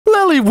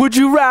Lily, would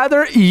you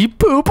rather eat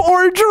poop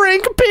or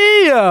drink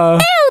pee? Ew,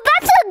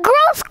 that's a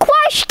gross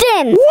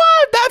question.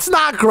 What? That's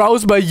not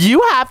gross, but you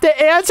have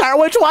to answer.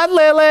 Which one,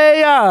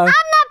 Lily? I'm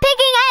not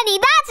picking any.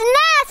 That's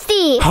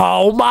nasty.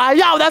 Oh my,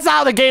 yo, that's not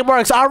how the game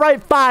works. All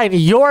right, fine.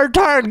 Your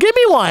turn. Give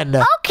me one.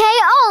 Okay,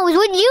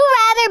 would you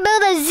rather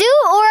build a zoo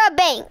or a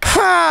bank?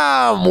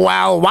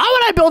 Well, why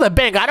would I build a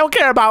bank? I don't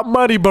care about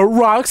money, but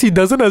Roxy,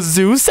 doesn't a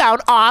zoo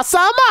sound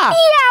awesome? Yeah,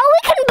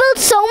 we can build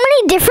so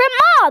many different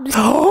mobs.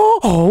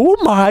 Oh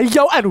my,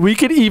 yo, and we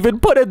can even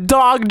put a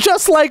dog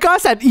just like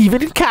us and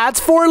even cats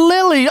for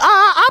Lily.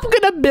 I'm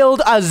gonna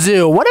build a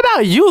zoo. What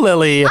about you,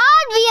 Lily?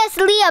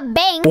 Obviously a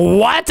bank.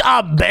 What?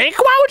 A bank?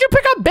 Why would you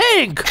pick a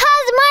bank?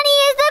 Because money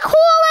is the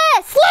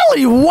coolest.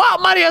 Lily,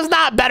 what? Money is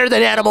not better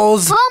than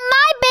animals. Well,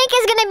 my bank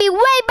is gonna be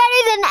way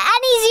better than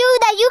any zoo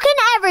that you can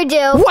ever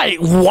do.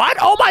 Wait, what?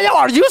 Oh my, yo,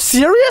 are you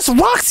serious?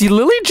 Roxy,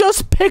 Lily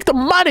just picked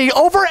money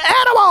over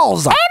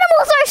animals. Animals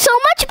are so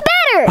much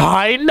better.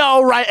 I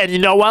know, right? And you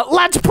know what?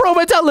 Let's prove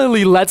it to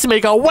Lily. Let's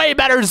make a way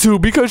better zoo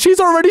because she's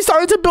already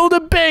started to build a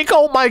bank.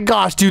 Oh my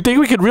gosh, do you think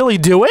we could really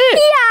do it?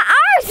 Yeah,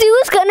 our zoo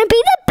is gonna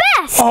be the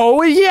best.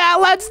 Oh yeah,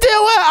 let's do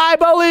it. I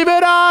believe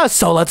in us.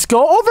 So let's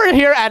go over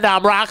here and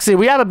Roxy,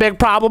 we have a big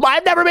problem.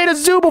 I've never made a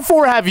zoo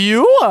before. Have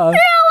you? No,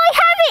 I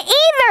haven't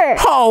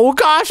either. Oh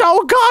gosh.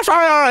 All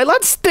right.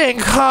 Let's think.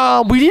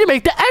 We need to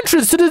make the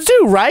entrance to the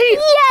zoo, right?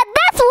 Yeah,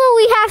 that's what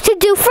we have to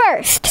do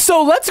first.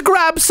 So let's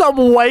grab some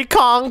white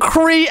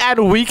concrete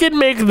and we can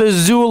make the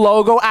zoo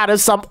logo out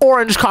of some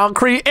orange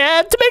concrete.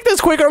 And to make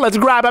this quicker, let's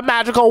grab a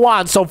magical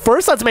wand. So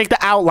first, let's make the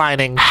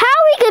outlining. How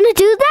are we gonna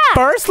do that?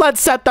 First, let's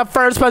set the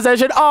first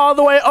position all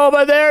the way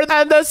over there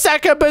and the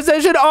second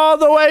position all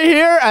the way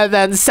here. And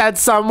then set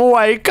some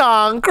white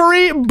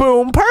concrete.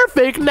 Boom,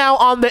 perfect. Now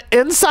on the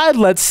inside,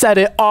 let's set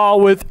it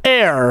all with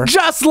air.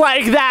 Just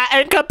like that.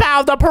 And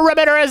kapow, the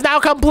perimeter is now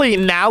complete.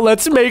 Now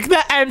let's make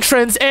the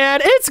entrance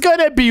and it's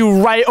gonna be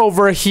right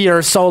over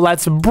here. So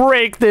let's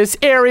break this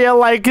area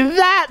like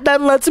that.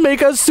 Then let's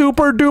make a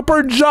super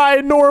duper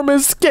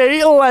ginormous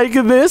gate like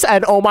this.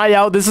 And oh my,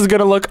 yo, this is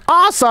gonna look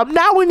awesome.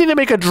 Now we need to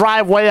make a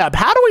driveway up.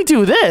 How do we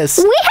do this?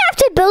 We have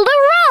to build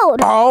a road.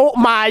 Oh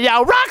my,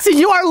 yo, Roxy,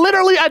 you are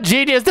literally a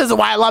genius. This is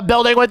why I love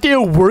building with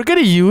you. We're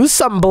gonna use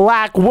some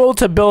black wool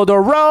to build a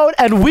road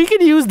and we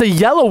can use the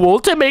yellow wool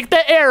to make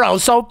the arrow.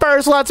 So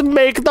first, let's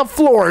make the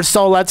floor.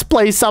 So let's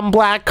place some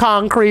black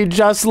concrete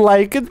just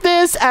like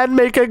this and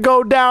make it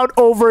go down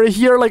over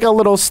here like a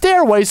little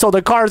stairway so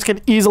the cars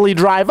can easily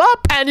drive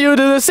up. And you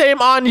do the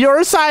same on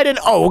your side. And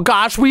oh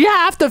gosh, we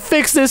have to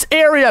fix this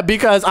area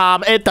because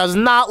it does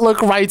not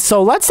look right.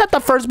 So let's set the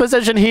first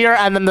position here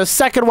and then the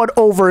second one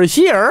over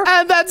here.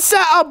 And then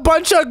set a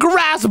bunch of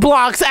grass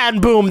blocks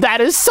and boom,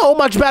 that is so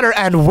much better.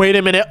 And wait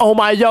a minute. Oh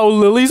my, yo,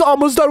 Lily's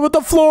almost done with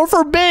the floor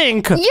for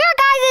bank. Your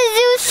guys'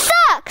 zoo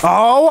sucks.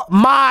 Oh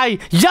my,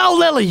 yo,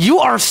 Lily, you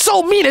are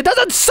so mean. It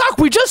doesn't suck.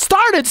 We just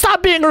started.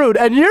 Stop being rude.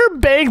 And your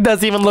bank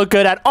doesn't even look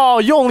good at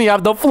all. You only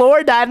have the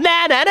floor. Da,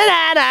 na, na, na,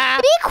 na,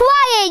 na. Be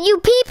quiet, you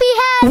pee-pee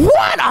head.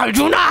 What? I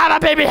do not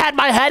have a baby head.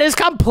 My head is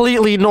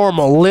completely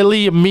normal.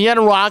 Lily, me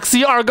and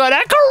Roxy are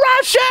gonna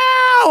crush you.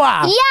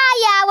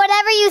 Yeah,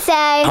 whatever you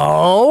say.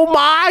 Oh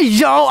my,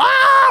 yo.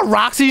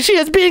 Roxy, she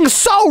is being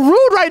so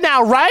rude right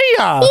now, right?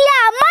 Yeah,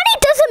 money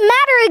doesn't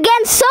matter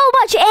against so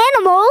much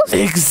animals.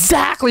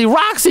 Exactly,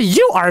 Roxy,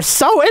 you are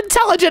so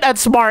intelligent and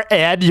smart,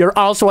 and you're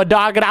also a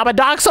dog, and I'm a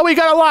dog, so we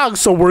got along.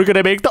 So we're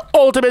gonna make the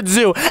ultimate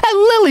zoo, and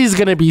Lily's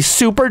gonna be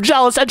super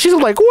jealous, and she's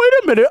like, wait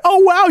a minute, oh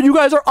wow, you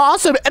guys are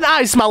awesome, and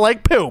I smell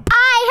like poop.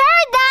 I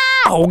heard that.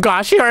 Oh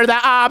gosh, you heard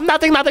that.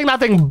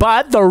 Nothing,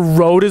 but the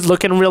road is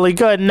looking really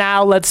good.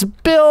 Now let's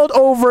build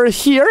over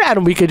here,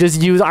 and we could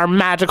just use our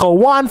magical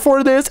wand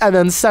for this, and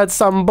then set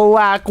some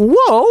black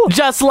wool,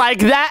 just like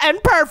that,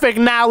 and perfect.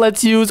 Now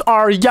let's use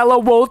our yellow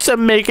wool to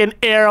make an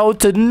arrow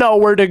to know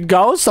where to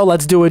go. So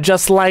let's do it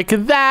just like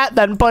that.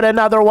 Then put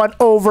another one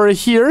over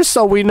here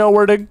so we know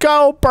where to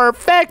go.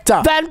 Perfect.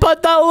 Then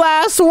put the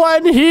last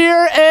one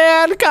here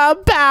and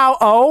kapow.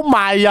 Oh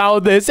my, yo,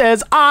 this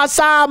is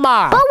awesome.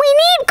 But we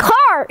need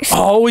cars.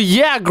 Oh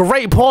yeah,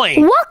 great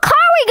point. What car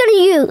are we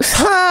gonna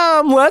use?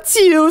 Let's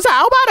use,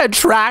 how about a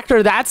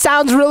tractor? That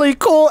sounds really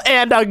cool.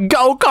 And a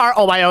go-kart.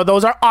 Oh my, yo,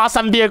 those are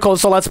awesome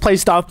vehicles. So let's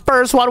place the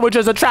first one, which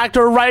is a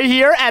tractor right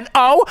here. And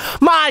oh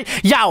my,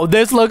 yo,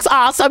 this looks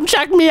awesome.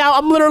 Check me out.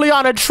 I'm literally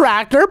on a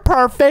tractor.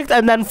 Perfect.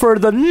 And then for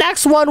the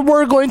next one,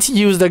 we're going to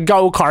use the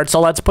go-kart. So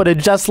let's put it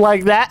just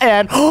like that.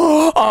 And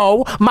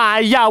oh my,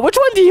 yo, which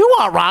one do you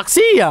want,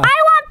 Roxy? I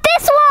want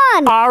this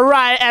one. All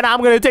right, and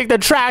I'm gonna take the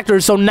tractor.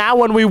 So now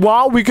when we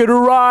want, we could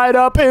ride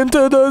up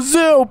into the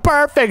zoo.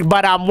 Perfect.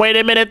 But wait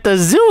a minute, the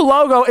zoo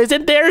logo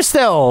isn't there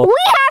still. We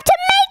have to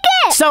make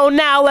it. So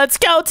now let's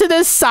go to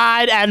this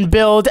side and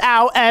build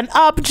out and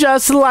up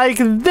just like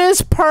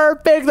this.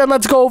 Perfect. Then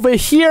let's go over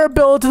here,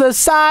 build to the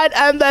side,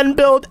 and then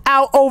build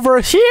out over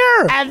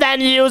here. And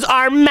then use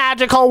our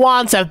magical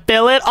wand to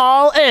fill it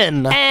all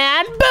in.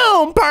 And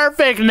boom,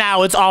 perfect.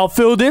 Now it's all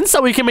filled in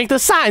so we can make the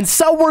sign.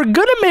 So we're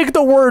gonna make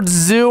the word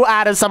zoo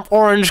out of some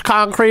orange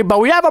concrete, but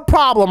we have a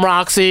problem,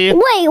 Roxy.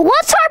 Wait,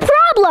 what's our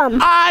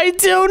problem? I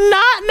do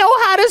not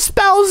know how to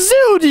spell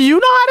zoo. Do you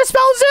know how to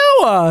spell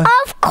zoo?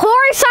 Of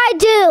course I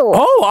do.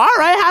 Oh,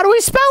 all right. How do we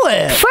spell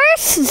it?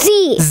 First,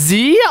 Z.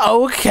 Z?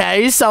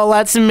 Okay, so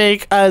let's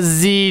make a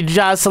Z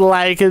just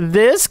like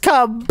this.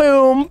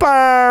 Kaboom,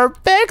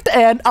 perfect.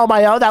 And oh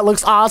my, that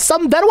looks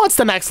awesome. Then what's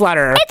the next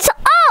letter? It's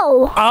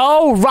O.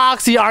 Oh,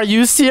 Roxy, are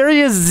you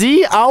serious?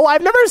 Z-O?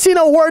 I've never seen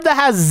a word that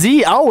has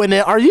Z-O in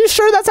it. Are you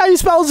sure that's how you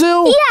spell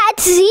zoo? Yeah,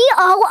 it's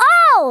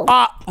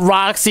Z-O-O.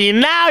 Roxy,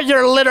 now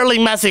you're literally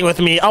messing with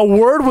me. A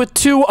word with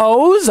two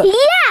O's?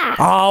 Yeah.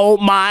 Oh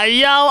my,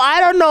 I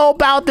don't know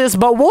about this,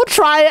 but we'll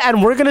try it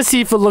and we're gonna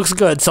see if it looks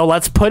good. So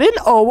let's put an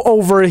O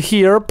over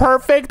here.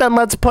 Perfect. And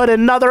let's put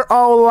another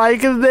O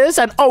like this.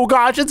 And oh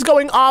gosh, it's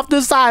going off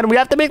the sign. We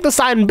have to make the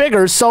sign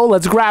bigger. So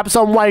let's grab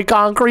some white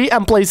concrete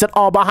and place it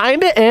all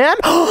behind it. And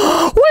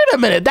wait a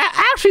minute,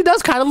 that actually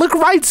does kind of look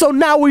right. So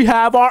now we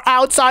have our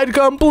outside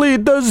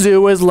complete. The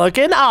zoo is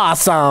looking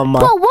awesome.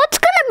 But what's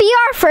gonna be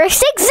our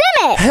first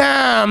exhibit?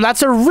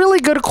 That's a really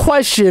good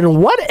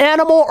question. What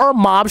animal or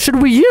mob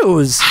should we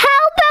use? How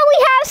about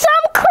we have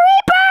some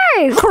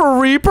creepers?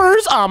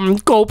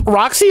 Creepers? Gulp.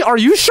 Roxy, are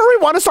you sure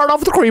we want to start off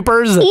with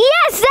creepers?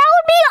 Yes, that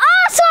would be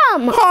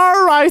awesome.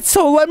 All right,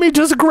 so let me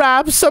just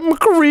grab some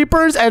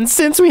creepers, and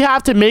since we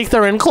have to make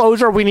their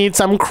enclosure, we need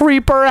some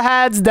creeper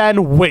heads.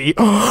 Then wait,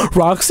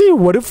 Roxy,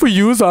 what if we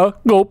use a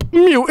Gulp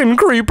mutant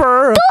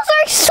creeper? Those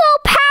are so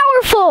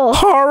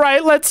powerful. All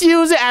right, let's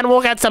use it, and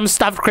we'll get some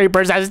stuffed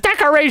creepers as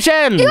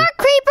decoration. Your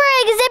creeper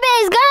exhibit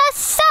is gonna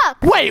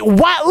suck. Wait,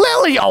 what,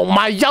 Lily? Oh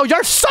my,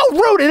 you're so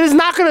rude. It is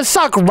not gonna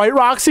suck, right,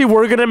 Roxy?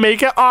 We're gonna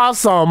make it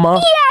awesome.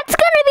 Yeah, it's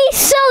gonna be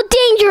so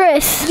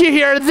dangerous. You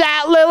hear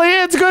that, Lily?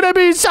 It's gonna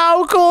be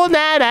so cool.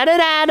 Na na na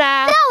na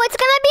na. No, it's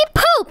gonna be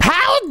poop.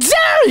 How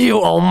dare you?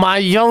 Oh my,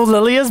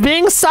 Lily is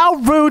being so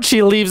rude.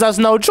 She leaves us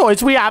no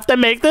choice. We have to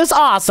make this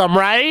awesome,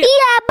 right?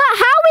 Yeah, but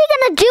how are we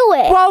gonna do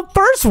it? Well,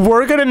 first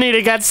we're gonna need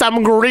to get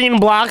some green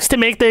blocks to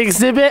make the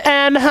exhibit.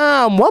 And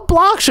what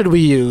block should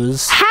we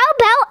use? How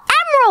about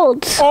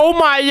emeralds? Oh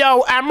my,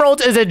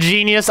 emeralds is a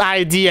genius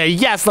idea.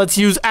 Yes, let's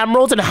use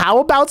emeralds. And how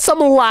about some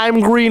lime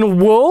green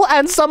wool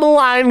and some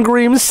lime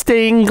green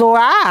stained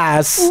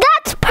glass?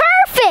 That's perfect.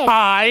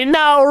 I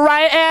know,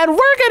 right? And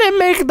we're gonna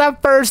make the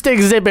first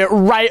exhibit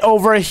right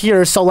over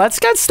here. So let's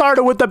get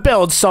started with the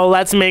build. So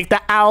let's make the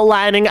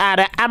outlining out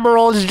of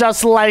emeralds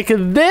just like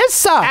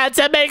this. And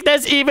to make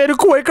this even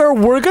quicker,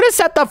 we're gonna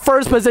set the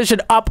first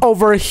position up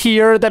over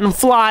here, then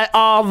fly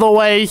all the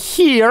way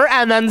here,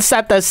 and then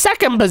set the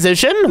second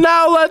position.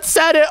 Now let's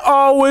set it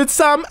all with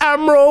some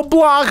emerald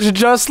blocks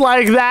just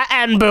like that,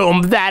 and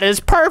boom, that is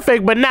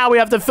perfect. But now we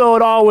have to fill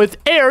it all with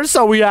air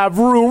so we have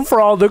room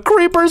for all the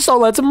creepers. So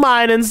let's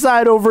mine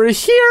inside over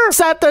here,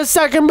 set the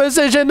second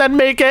position, then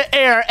make it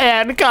air,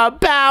 and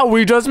kapow,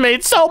 we just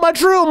made so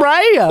much room,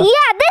 right? Yeah,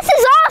 this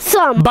is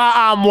awesome.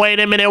 But wait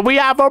a minute, we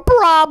have a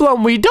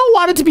problem. We don't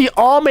want it to be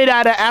all made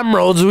out of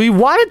emeralds. We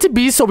want it to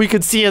be so we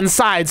could see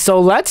inside. So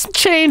let's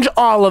change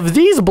all of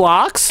these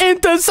blocks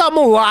into some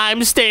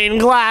lime stained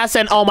glass,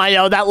 and oh my,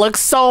 that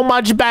looks so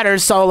much better.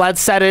 So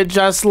let's set it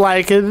just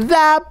like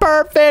that.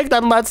 Perfect.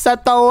 And let's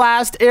set the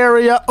last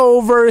area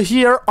over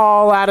here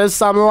all out of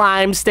some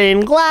lime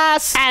stained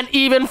glass. And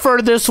even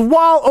for this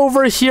wall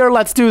over here,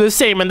 let's do the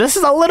same. And this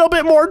is a little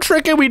bit more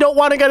tricky. We don't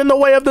want to get in the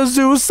way of the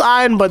zoo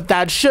sign, but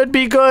that should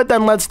be good.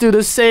 Then let's do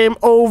the same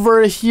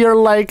over here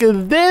like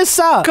this.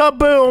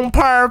 Kaboom,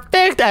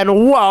 perfect.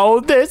 And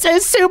whoa, this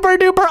is super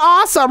duper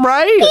awesome,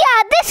 right?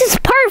 Yeah, this is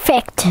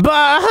perfect.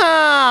 But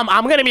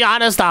I'm gonna be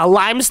honest,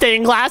 lime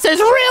stained glass is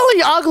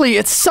really ugly.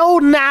 It's so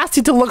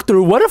nasty to look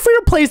through. What if we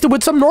replaced it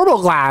with some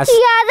normal glass?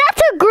 Yeah,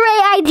 that's a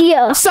great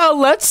idea. So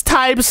let's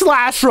type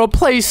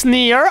 /replace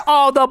near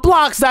all the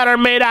blocks that are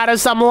made out of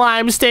some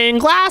lime stained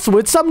glass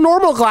with some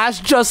normal glass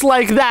just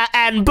like that,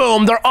 and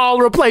boom, they're all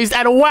replaced.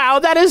 And wow,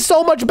 that is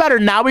so much better.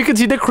 Now we can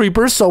see the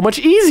creepers so much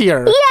easier.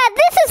 Yeah,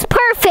 this is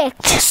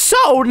perfect.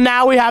 So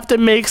now we have to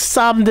make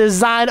some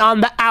design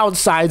on the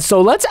outside.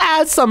 So let's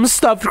add some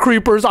stuffed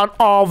creepers on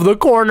all of the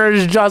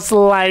corners just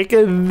like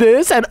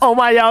this. And oh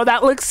my,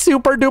 that looks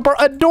super duper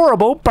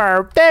adorable.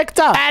 Perfect.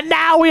 And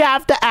now we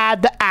have to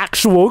add the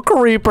actual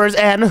creepers.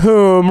 And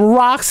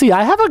Roxy,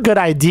 I have a good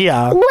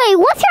idea. Wait,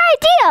 what's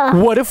your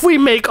idea? What if we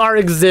make our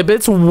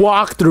exhibits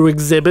walkthrough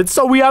exhibits,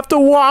 so we have to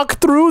walk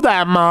through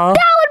them? That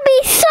would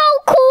be so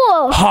cool.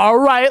 cool. All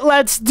right,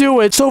 let's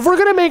do it. So if we're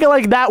gonna make it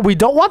like that, we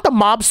don't want the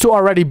mobs to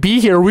already be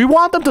here. We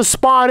want them to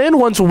spawn in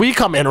once we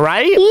come in,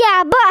 right?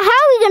 Yeah, but how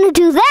are we gonna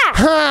do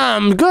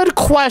that? Good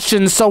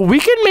question. So we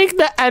can make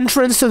the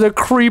entrance to the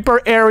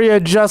creeper area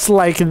just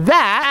like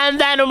that, and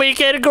then we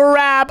can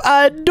grab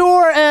a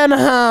door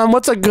and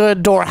what's a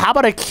good door? How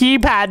about a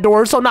keypad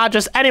door so not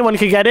just anyone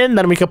can get in?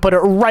 Then we can put it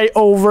right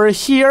over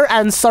here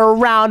and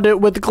surround it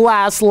with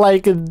glass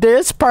like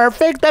this.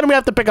 Perfect. Then we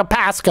have to pick a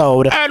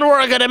passcode, and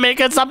we're gonna make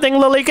it something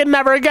Lily can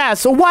never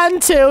guess. 1,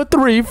 2,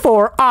 3,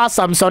 4.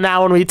 Awesome. So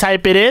now when we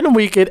type it in,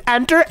 we could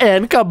enter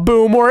in.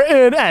 Kaboom, we're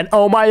in. And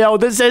oh my, oh,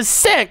 this is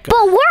sick.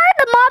 But where are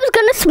the mobs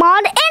gonna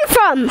spawn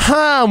in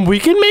from? We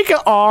can make it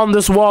all on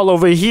this wall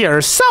over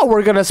here. So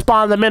we're gonna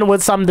spawn them in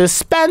with some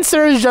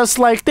dispensers just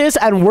like this,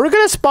 and we're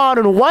gonna spawn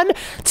in 1,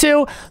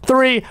 2,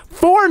 3,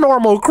 4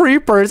 normal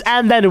creepers,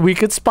 and then we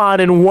could spawn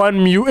in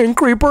 1 mutant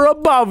creeper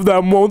above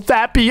them. Won't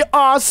that be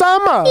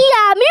awesome?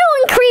 Yeah,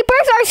 mutant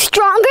creepers are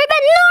stronger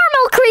than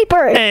normal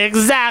creepers.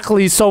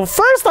 Exactly. So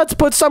first, let's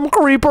put some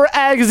creeper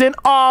eggs in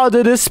all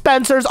the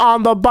dispensers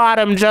on the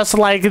bottom just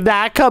like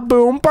that.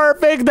 Kaboom.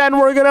 Perfect. Then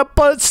we're gonna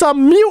put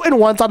some mutant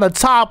ones on the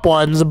top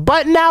ones,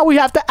 but now we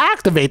have to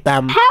activate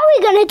them. How are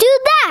we gonna do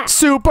that?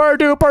 Super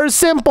duper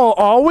simple.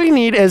 All we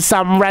need is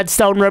some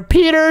redstone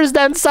repeaters,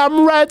 then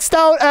some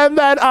redstone, and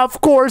then of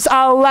course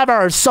a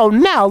lever. So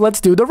now let's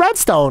do the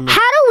redstone. How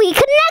do we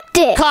connect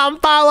it? Come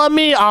follow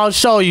me, I'll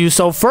show you.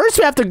 So first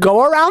we have to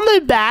go around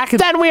the back,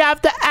 then we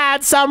have to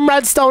add some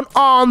redstone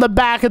on the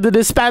back of the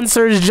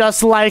dispensers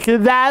just like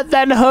that,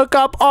 then hook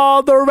up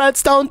all the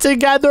redstone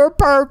together.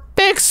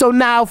 Perfect. So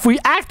now if we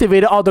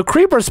activate it, all the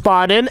creepers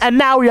spawn in, and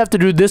now we have to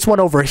do this one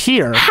over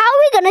here. How are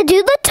we gonna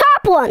do the top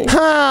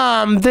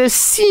one? This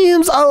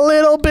seems a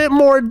little bit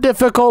more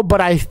difficult,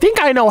 but I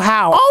think I know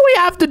how. All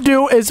we have to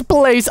do is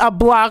place a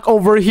block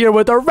over here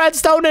with a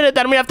redstone in it,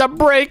 then we have to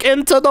break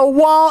into the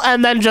wall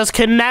and then just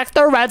connect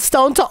the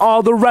redstone to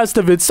all the rest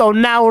of it. So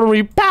now when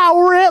we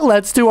power it,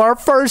 let's do our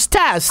first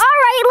test. All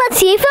right,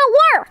 let's see if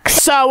it works.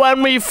 So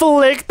when we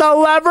flick the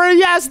lever,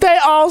 yes, they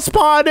all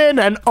spawn in,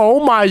 and oh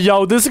my,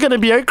 yo, this is gonna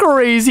be a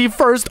crazy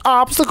first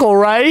obstacle,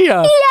 right?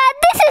 Yeah,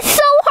 this is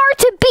so hard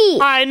to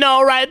beat. I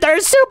know, right? They're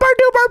super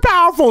duper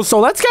powerful. So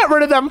let's get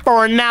rid of them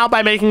for now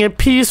by making it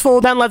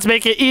peaceful. Then let's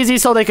make it easy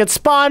so they could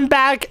spawn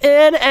back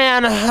in.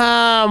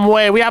 And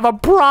wait, we have a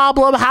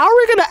problem. How are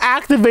we gonna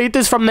activate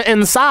this from the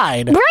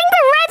inside? Bring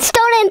the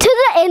redstone into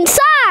the inside.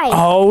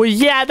 Oh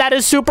yeah, that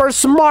is super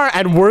smart,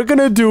 and we're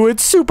gonna do it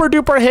super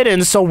duper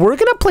hidden. So we're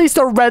gonna place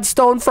the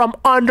redstone from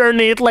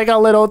underneath like a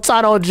little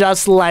tunnel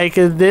just like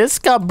this.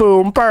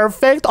 Kaboom.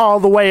 Perfect. All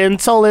the way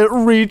until it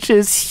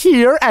reaches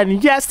here,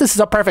 and yes, this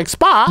is a perfect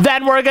spot.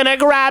 Then we're gonna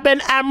grab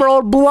an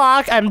emerald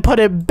block and put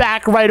it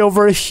back right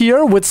over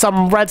here with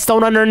some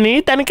redstone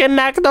underneath, and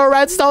connect the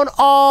redstone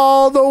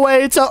all the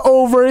way to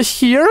over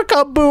here.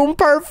 Kaboom.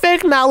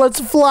 Perfect. Now let's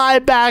fly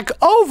back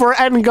over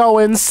and go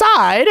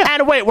inside.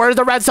 And wait, where's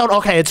the redstone?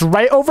 Okay, it's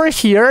right over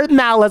here.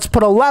 Now let's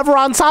put a lever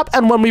on top,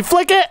 and when we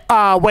flick it,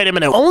 wait a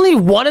minute, only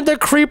one of the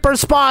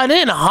creepers spawn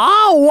in,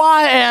 huh?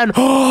 Why? And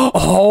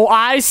oh,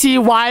 I see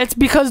why. It's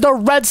because the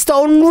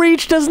redstone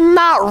reach does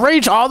not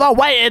reach all the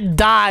way. It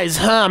dies.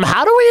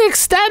 How do we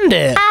extend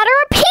it? Add a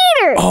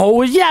repeater.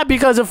 Oh yeah,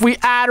 because if we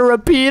add a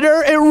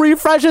repeater, it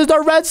refreshes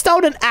the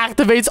redstone and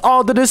activates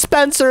all the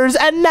dispensers,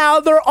 and now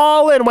they're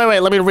all in. Wait,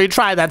 let me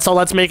retry that. So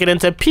let's make it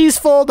into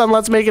peaceful, then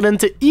let's make it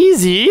into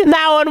easy.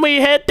 Now when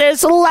we hit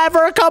this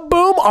lever,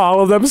 kaboom,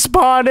 all of them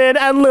spawn in,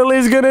 and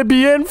Lily's gonna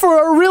be in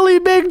for a really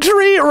big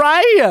treat,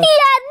 right? Yeah,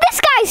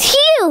 this guy's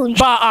huge.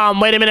 But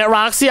wait a minute,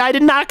 Roxy, I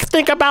did not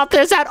think about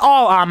this at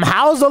all.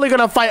 How is Lily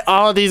gonna fight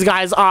all of these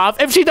guys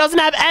off if she doesn't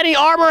have any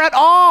armor at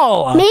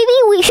all? Maybe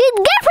we should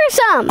give her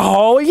some.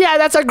 Oh yeah,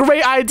 that's a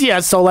great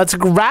idea. So let's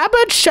grab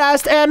a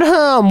chest, and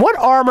what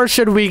armor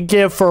should we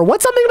give her?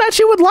 What's something that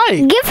she would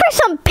like? Give her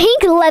some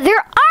pink leather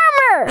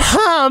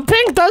armor.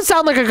 Pink does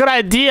sound like a good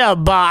idea,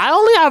 but I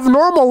only have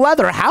normal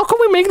leather. How can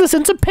we make this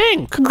into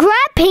pink? Grab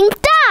pink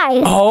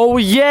dye. Oh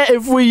yeah,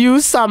 if we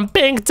use some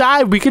pink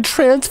dye, we could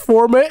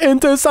transform it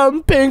into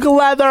some pink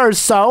leather.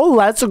 So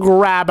let's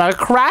grab a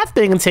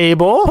crafting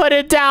table, put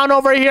it down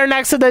over here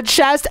next to the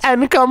chest,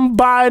 and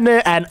combine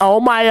it. And oh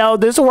my, oh,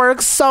 this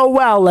works so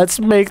well. Let's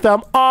make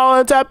them all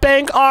into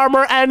pink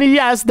armor, and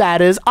yes,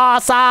 that is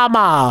awesome.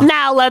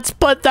 Now let's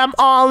put them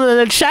all in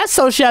the chest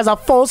so she has a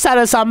full set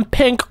of some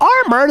pink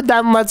armor.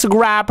 Then let's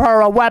grab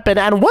her a weapon.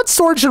 And what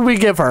sword should we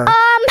give her?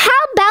 How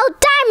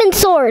about diamond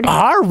sword?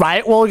 All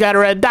right, we'll get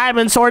her a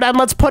diamond sword, and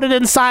let's put it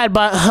inside.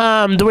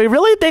 But do we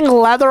really think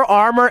leather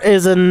armor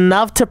is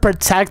enough to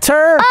protect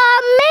her?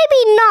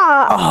 Maybe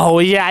not. Oh,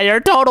 yeah, you're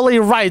totally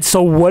right.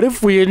 So what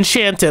if we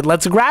enchant it?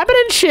 Let's grab an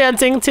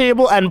enchanting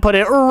table and put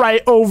it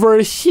right over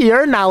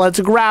here. Now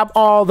let's grab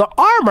all the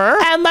armor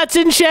and let's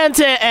enchant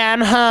it.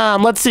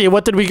 And let's see,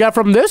 what did we get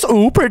from this?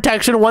 Ooh,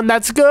 protection 1,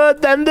 that's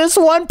good. Then this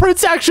one,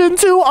 protection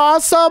 2,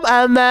 awesome.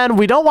 And then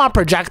we don't want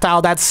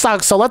projectile, that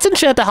sucks. So let's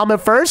enchant the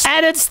helmet first.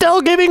 And it's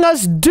still giving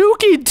us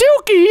dookie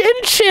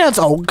enchants.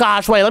 Oh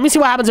gosh, wait, let me see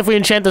what happens if we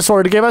enchant the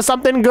sword to give us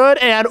something good.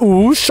 And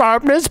ooh,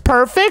 sharpness,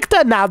 perfect.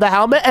 And now the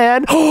helmet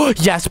and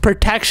yes,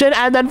 protection.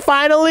 And then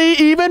finally,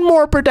 even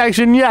more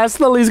protection.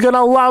 Yes, Lily's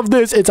gonna love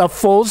this. It's a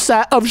full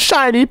set of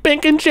shiny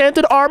pink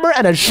enchanted armor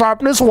and a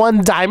sharpness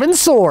 1 diamond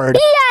sword.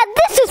 Yeah,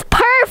 this is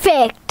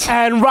perfect.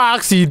 And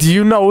Roxy, do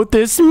you know what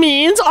this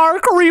means? Our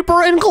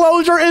creeper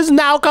enclosure is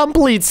now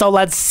complete. So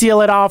let's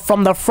seal it off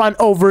from the front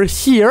over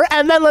here.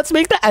 And then let's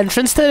make the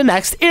entrance to the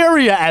next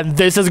area. And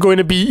this is going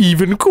to be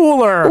even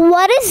cooler.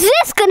 What is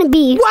this gonna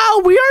be?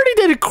 Well, we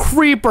already did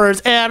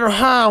creepers.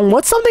 And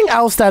what's something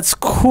else that's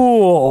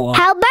cool?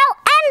 How about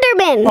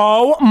Enderman?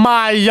 Oh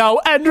my, yo,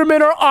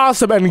 Endermen are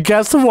awesome. And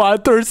guess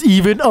what? There's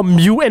even a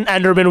mutant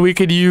Enderman we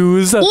could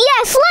use.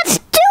 Yes, let's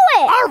do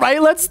it. All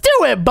right, let's do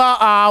it.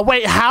 But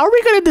wait, how are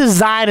we gonna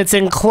design its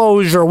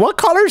enclosure? What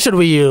color should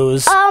we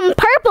use?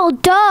 Purple,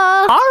 duh.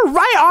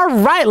 All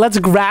right. Let's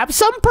grab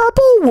some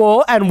purple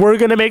wool and we're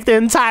gonna make the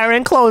entire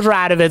enclosure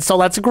out of it. So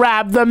let's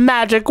grab the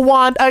magic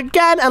wand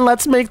again and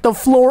let's make the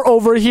floor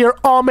over here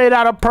all made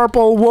out of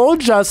purple wool,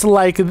 just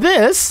like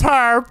this.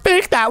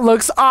 Perfect. That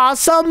looks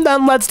awesome.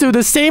 Then let's do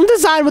the same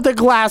design with the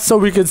glass so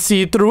we can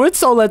see through it.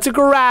 So let's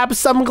grab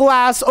some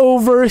glass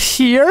over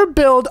here,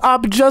 build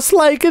up just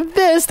like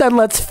this. Then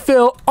let's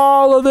fill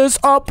all of this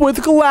up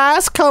with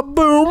glass.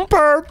 Kaboom.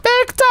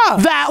 Perfect.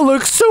 That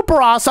looks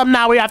super awesome.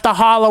 Now we have to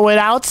hollow it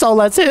out. So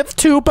let's hit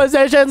 2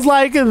 positions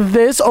like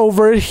this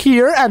over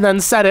here and then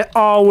set it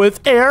all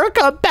with air.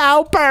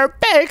 Kabow.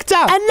 Perfect.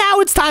 And now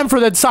it's time for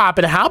the top.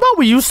 And how about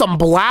we use some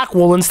black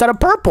wool instead of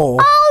purple?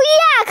 Oh,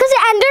 yeah, because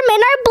Endermen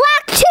are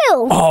black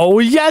too. Oh,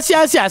 yes.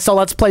 So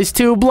let's place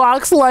 2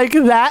 blocks like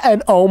that.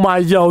 And oh my,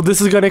 yo,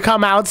 this is going to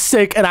come out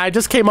sick. And I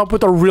just came up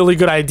with a really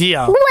good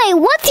idea. Wait,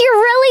 what's your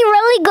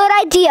really good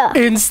idea?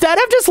 Instead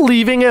of just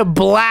leaving it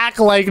black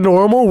like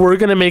normal, we're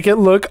going to make it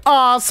look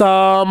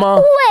awesome. Wait, how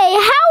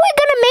are we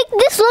going to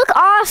make this look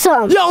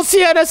awesome? You'll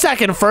see in a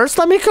second. First,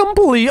 let me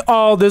complete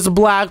all this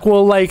black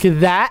wool like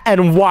that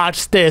and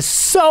watch this.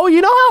 So,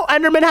 you know how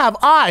Endermen have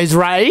eyes,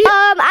 right?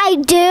 I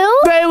do.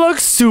 They look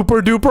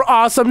super duper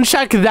awesome.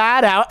 Check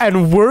that out.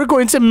 And we're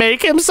going to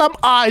make him some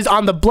eyes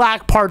on the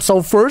black part.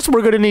 So first,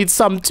 we're going to need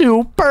some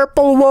 2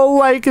 purple wool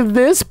like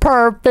this.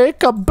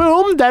 Perfect.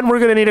 Kaboom. Then we're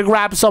going to need to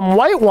grab some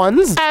white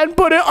ones and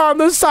put it on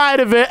the side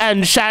of it.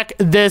 And check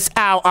this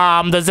out.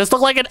 Does this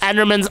look like an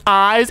Enderman's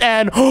eyes?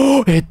 And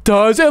it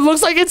does. It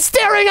looks like it's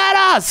staring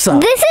at us.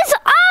 This is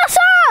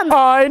awesome.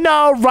 I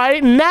know.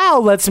 Right now,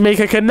 let's make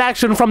a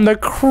connection from the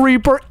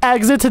creeper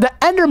exit to the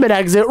Enderman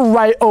exit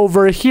right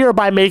over here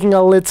by making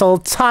a little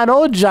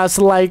tunnel just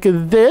like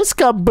this.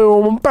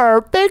 Kaboom.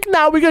 Perfect.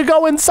 Now we can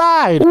go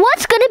inside.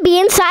 What's gonna be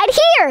inside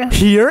here?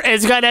 Here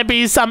is gonna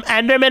be some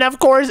Enderman, of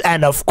course,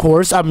 and of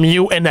course a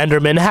mutant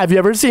Enderman. Have you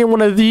ever seen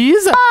one of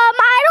these?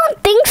 I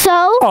don't think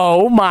so.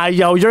 Oh my,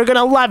 yo, you're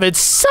gonna love it.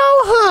 So,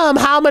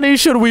 how many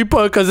should we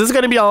put? Because this is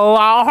gonna be a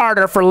lot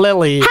harder for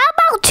Lily. How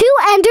about 2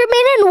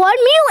 Endermen and 1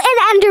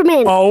 mutant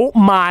Enderman? Oh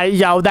my,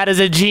 yo, that is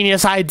a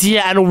genius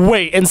idea. And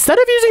wait, instead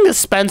of using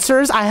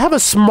dispensers, I have a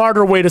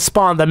smarter way to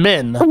spawn them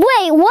in.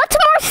 Wait, what's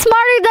more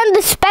smarter than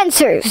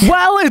dispensers?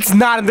 Well, it's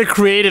not in the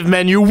creative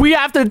menu. We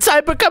have to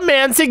type a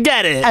command to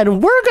get it.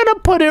 And we're gonna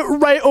put it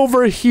right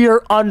over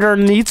here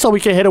underneath so we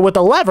can hit it with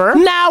a lever.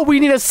 Now we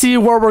need to see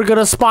where we're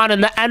gonna spawn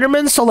in the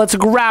Enderman. So let's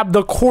grab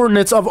the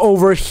coordinates of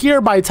over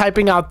here by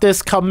typing out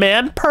this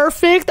command.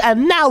 Perfect.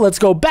 And now let's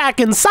go back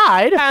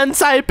inside and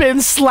type in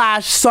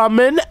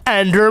 /summon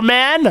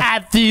Enderman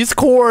at these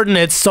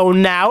coordinates. So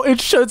now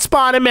it should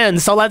spawn him in.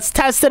 So let's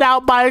test it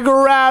out by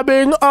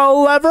grabbing a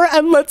lever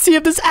and let's see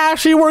if this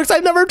actually works.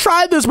 I've never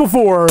tried this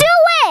before. Do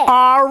it!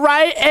 All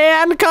right,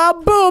 and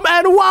kaboom.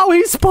 And wow,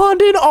 he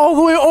spawned in all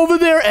the way over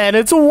there and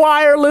it's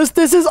wireless.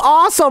 This is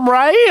awesome,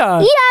 right? Yeah,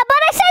 but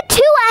I said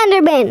 2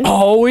 Endermen.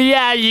 Oh,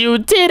 yeah, you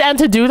did. And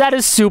to do that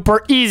is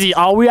super easy.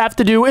 All we have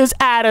to do is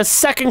add a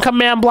second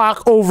command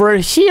block over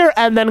here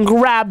and then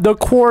grab the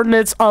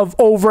coordinates of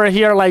over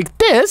here like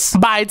this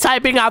by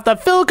typing out the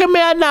fill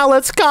command. Now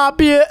let's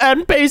copy it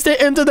and paste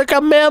it into the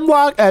command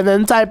block and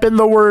then type in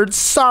the word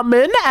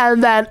summon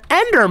and then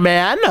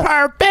Enderman.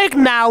 Perfect.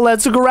 Now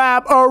let's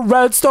grab a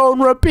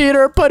redstone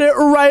repeater, put it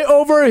right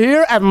over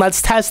here, and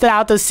let's test it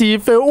out to see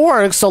if it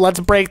works. So let's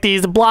break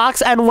these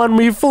blocks, and when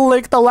we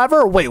flick the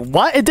lever, wait,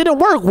 what? It didn't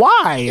work.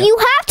 Why? You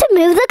have to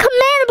move the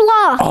command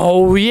block.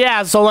 Oh,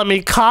 yeah. So let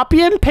me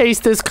copy and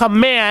paste this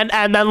command,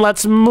 and then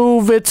let's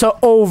move it to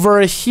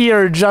over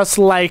here just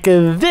like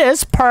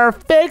this.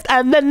 Perfect.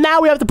 And then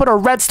now we have to put a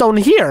redstone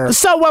here.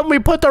 So when we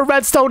put the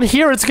redstone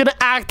here, it's gonna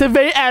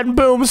activate and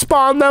boom,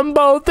 spawn them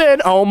both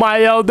in. Oh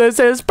my, oh, this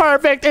is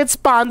perfect. It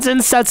spawns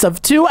in sets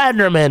of 2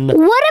 Endermen. What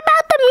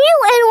about the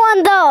mutant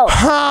one,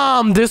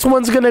 though. This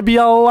one's gonna be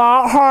a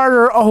lot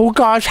harder. Oh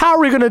gosh, how are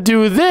we gonna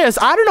do this?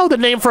 I don't know the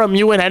name for a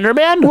mutant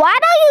Enderman. Why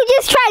don't you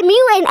just try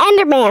mutant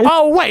Enderman?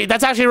 Oh wait,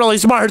 that's actually really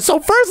smart. So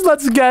first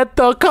let's get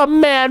the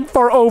command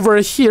for over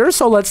here.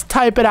 So let's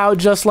type it out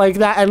just like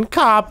that and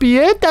copy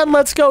it. Then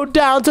let's go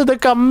down to the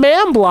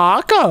command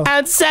block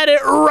and set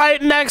it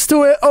right next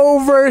to it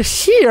over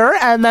here.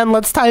 And then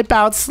let's type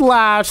out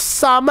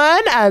 /summon.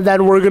 And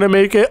then we're gonna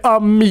make it a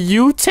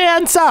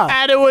mutant.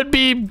 And it would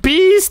be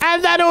beast.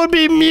 And then it would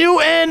be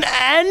mutant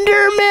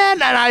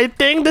Enderman. And I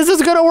think this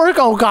is gonna work.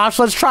 Oh gosh,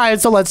 let's try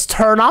it. So let's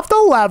turn off the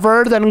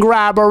lever, then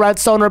grab a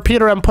redstone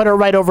repeater and put it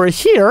right over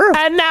here.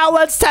 And now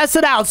let's test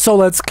it out. So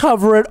let's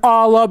cover it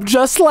all up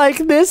just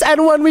like this.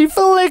 And when we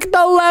flick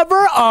the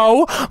lever,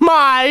 oh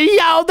my,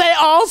 yo, they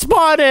all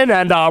spawn in.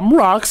 And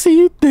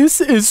Roxy,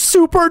 this is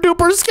super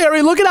duper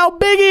scary. Look at how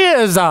big he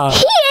is.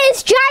 He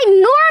is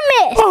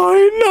ginormous.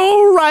 I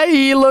know, right?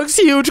 He looks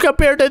huge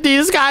compared to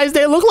these guys.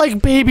 They look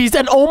like babies.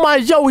 And oh my,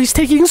 yo, he's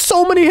taking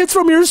so many hits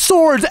from your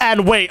swords.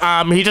 And wait,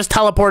 he just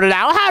teleported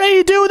out. How did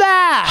he do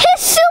that?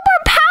 He's super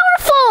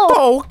powerful.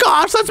 Oh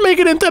gosh, let's make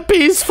it into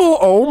peaceful.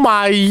 Oh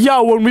my,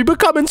 yo, when we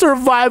become in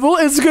survival,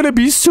 it's gonna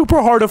be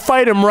super hard to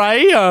fight him,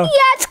 right? Yeah,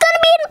 it's gonna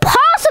be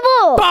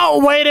impossible.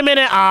 Oh, wait a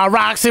minute,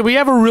 Roxy, we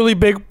have a really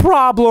big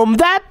problem.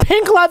 That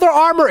pink leather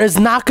armor is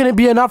not gonna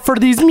be enough for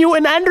these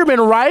mutant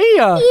Endermen, right?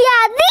 Yeah,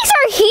 these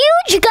are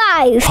huge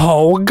guys.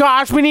 Oh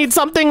gosh, we need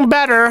something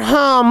better.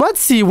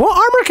 Let's see, what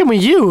armor can we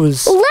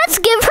use? Let's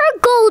give her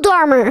gold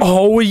armor.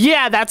 Oh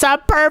yeah, that's a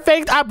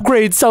perfect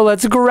upgrade. So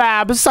let's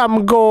grab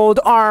some gold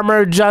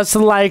armor just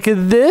like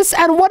this.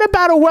 And what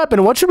about a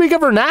weapon? What should we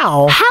give her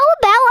now? How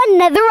about a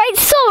netherite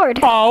sword?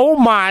 Oh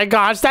my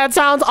gosh, that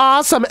sounds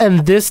awesome.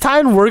 And this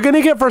time we're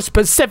gonna give her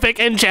specific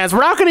enchants.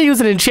 We're not gonna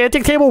use an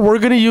enchanting table. We're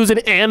gonna use an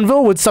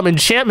anvil with some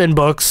enchantment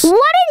books.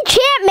 What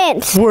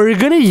enchantments? We're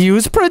gonna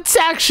use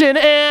protection.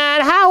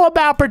 And how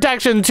about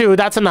protection 2?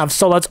 That's enough.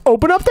 So let's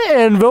open up the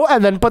anvil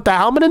and then put the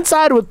helmet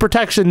inside with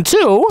protection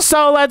 2.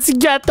 So let's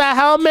get the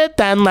helmet.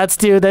 Then let's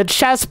do the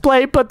chest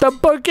plate, put the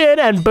book in,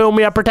 and boom,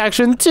 we have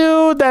protection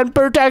 2. Then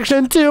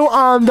protection 2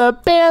 on the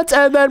pants,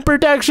 and then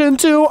protection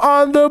 2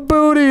 on the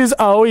booties.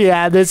 Oh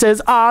yeah, this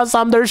is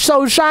awesome. They're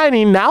so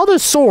shiny. Now the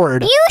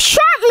sword. Use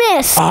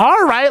sharpness.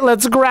 All right,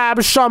 let's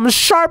grab some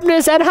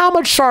sharpness. And how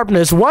much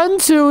sharpness? 1,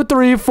 2,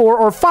 3, 4,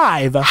 or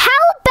 5? How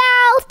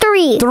about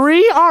 3?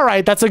 3? All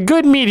right, that's a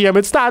good medium.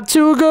 It's not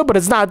too good, but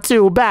it's not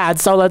too bad.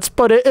 So let's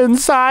put it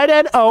inside.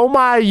 And oh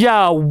my,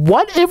 yo,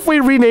 what if we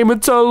rename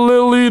it to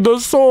Lily the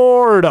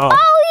Sword? Oh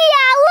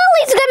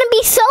yeah, Lily's gonna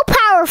be so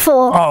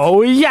powerful.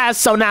 Oh yes,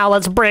 so now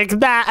let's break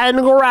that and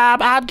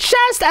grab a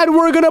chest, and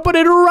we're gonna put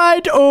it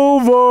right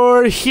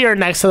over here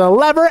next to the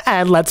lever,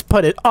 and let's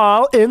put it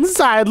all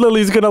inside.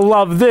 Lily's gonna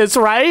love this,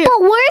 right?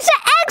 But where's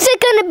the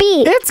exit gonna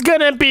be? It's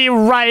gonna be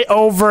right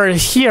over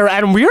here,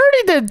 and we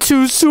already did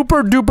 2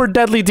 super duper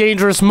deadly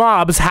dangerous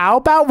mobs. How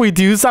about we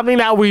do something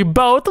that we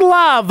both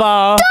love?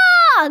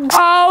 Dogs!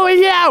 Oh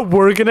yeah,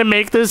 we're gonna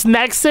make this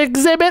next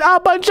exhibit a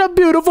bunch of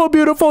beautiful,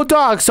 beautiful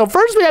dogs. So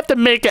first we have to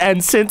make it,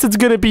 and since it's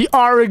gonna be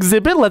our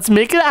exhibit, let's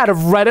make it out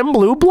of red and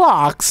blue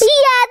blocks.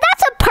 Yeah,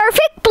 that's a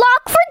perfect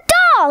block for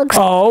dogs.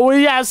 Oh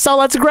yeah, so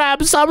let's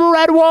grab some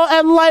red wool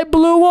and light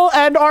blue wool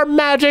and our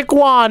magic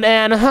wand.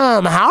 And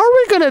how are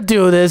we gonna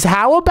do this?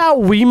 How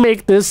about we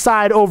make this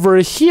side over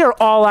here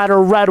all out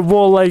of red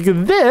wool like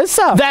this?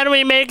 Then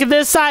we make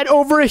this side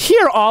over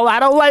here all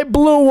out of light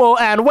blue wool.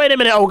 And wait a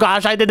minute, oh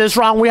gosh, I did this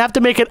wrong. We have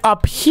to make it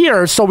up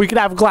here so we could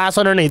have glass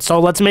underneath. So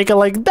let's make it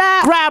like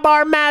that. Grab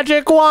our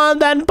magic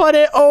wand, then put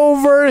it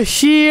over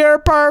here.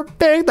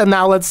 Perfect. And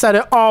now let's set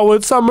it all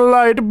with some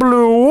light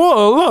blue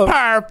wool.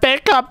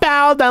 Perfect.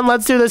 Kapow. Then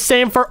let's do the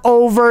same for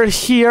over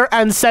here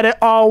and set it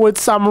all with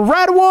some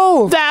red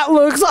wool. That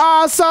looks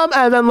awesome.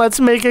 And then let's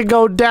make it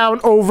go down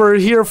over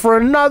here for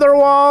another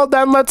wall.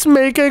 Then let's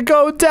make it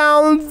go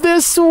down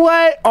this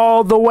way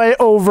all the way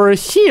over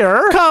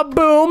here.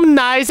 Kaboom.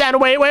 Nice. And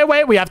wait.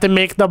 We have to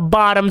make the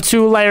bottom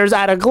 2 layers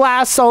out of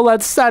glass. So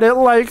let's set it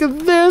like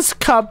this.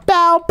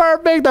 Kapow.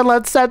 Perfect. Then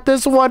let's set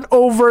this one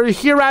over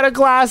here out of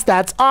glass.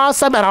 That's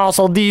awesome. And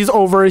also these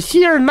over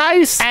here.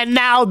 Nice. And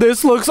now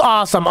this looks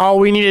awesome. All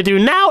we need to do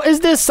now is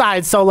this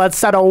side. So let's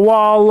set a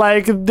wall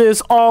like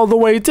this all the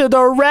way to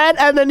the red,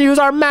 and then use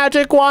our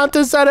magic wand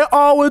to set it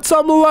all with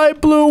some light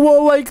blue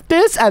wool like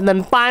this. And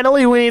then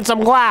finally we need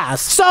some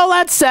glass. So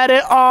let's set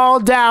it all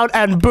down,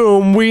 and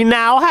boom, we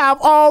now have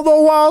all the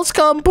walls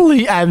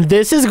complete. And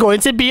this is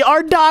going to be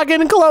our dog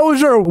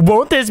enclosure.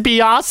 Won't this be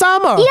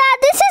awesome? Yeah,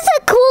 this is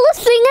the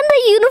coolest thing in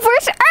the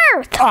universe,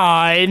 Earth.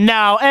 I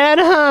know. And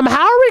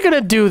how are we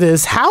gonna do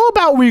this? How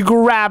about we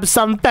grab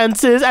some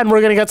fences, and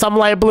we're gonna get some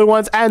light blue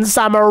ones and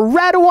some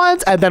red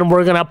ones, and then then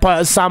we're gonna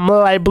put some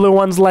light blue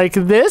ones like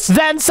this,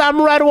 then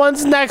some red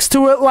ones next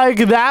to it like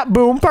that.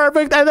 Boom,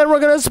 perfect. And then we're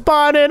gonna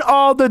spawn in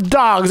all the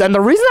dogs. And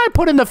the reason I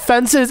put in the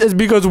fences is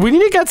because we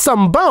need to get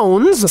some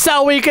bones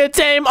so we can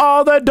tame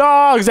all the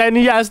dogs. And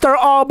yes, they're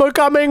all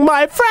becoming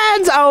my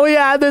friends. Oh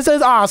yeah, this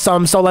is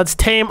awesome. So let's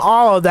tame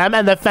all of them,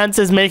 and the fence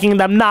is making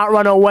them not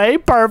run away.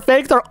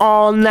 Perfect. They're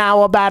all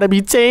now about to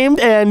be tamed,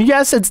 and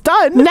yes, it's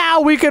done.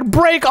 Now we can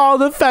break all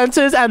the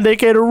fences and they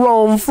can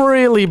roam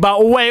freely.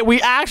 But wait,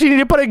 we actually need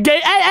to put a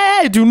gate.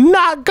 Hey, do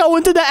not go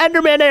into the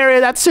Enderman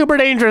area. That's super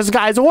dangerous,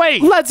 guys.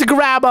 Wait, let's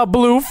grab a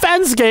blue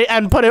fence gate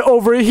and put it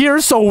over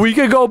here so we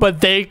can go,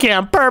 but they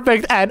can't.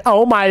 Perfect. And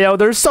oh my,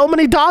 there's so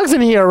many dogs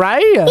in here,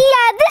 right? Yeah,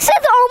 this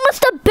is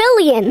almost 1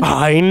 billion.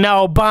 I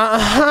know, but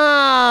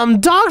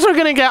dogs are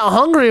gonna get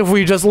hungry if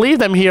we just leave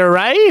them here,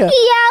 right? Yeah,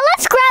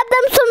 let's grab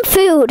them some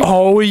food.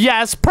 Oh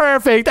yes,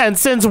 perfect. And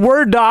since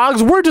we're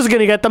dogs, we're just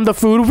gonna get them the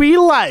food we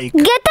like.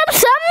 Get them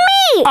some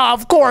meat.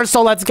 Of course,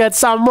 so let's get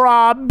some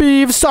raw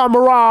beef, some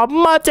raw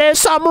mutton,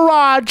 some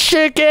raw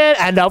chicken,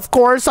 and of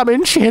course some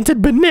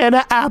enchanted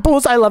banana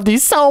apples. I love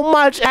these so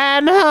much.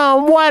 And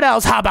what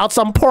else? How about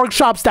some pork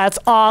chops? That's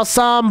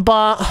awesome.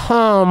 But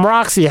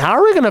Roxy, how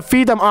are we gonna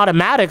feed them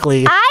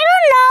automatically? I don't know.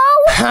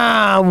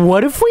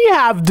 What if we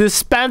have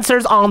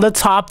dispensers on the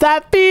top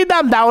that feed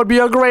them? That would be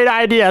a great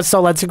idea.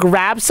 So let's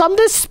grab some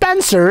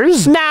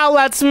dispensers. Now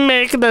let's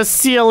make the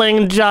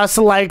ceiling just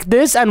like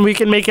this, and we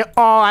can make it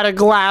all out of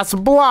glass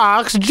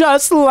blocks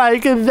just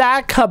like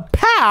that.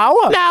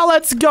 Kapow! Now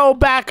let's go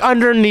back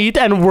underneath,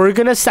 and we're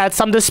gonna set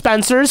some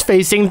dispensers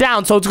facing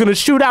down, so it's gonna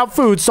shoot out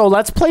food. So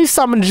let's place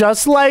some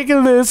just like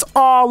this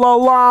all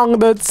along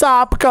the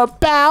top.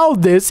 Kapow!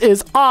 This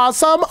is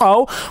awesome.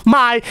 Oh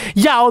my,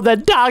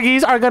 the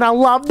doggies are gonna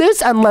love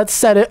this. And let's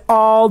set it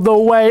all the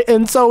way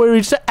until we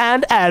reach the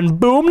end, and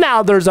boom,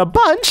 now there's a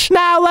bunch.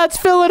 Now let's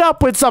fill it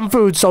up with some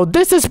food. So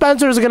this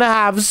dispenser is gonna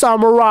have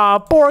some raw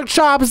pork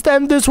chops,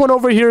 then this one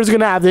over here is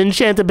gonna have the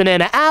enchanted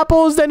banana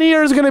apples, then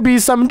here is gonna be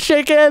some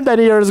chicken, then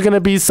here is gonna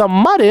be some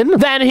mutton,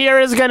 then here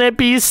is gonna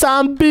be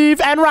some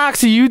beef. And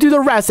Roxy, you do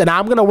the rest, and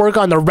I'm gonna work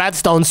on the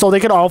redstone so they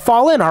can all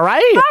fall in. All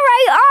right,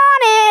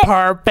 on it.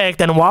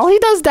 Perfect. And while he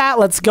does that,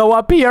 let's go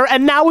up here,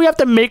 and now we have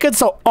to make it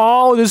so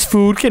all this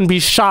food can be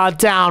shot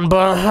down.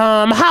 But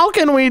how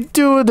can we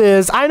do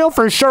this? I know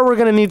for sure we're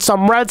gonna need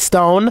some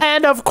redstone,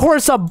 and of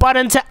course a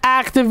button to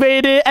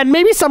activate it, and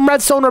maybe some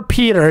redstone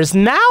repeaters.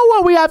 Now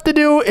what we have to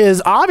do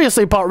is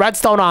obviously put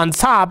redstone on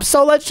top,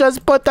 so let's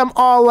just put them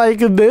all like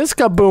this.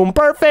 Kaboom,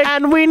 perfect.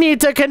 And we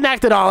need to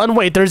connect it all. And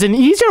wait, there's an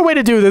easier way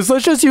to do this.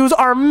 Let's just use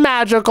our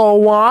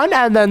magical wand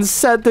and then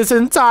set this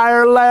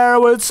entire layer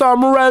with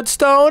some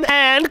redstone,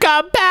 and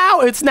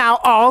kapow, it's now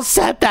all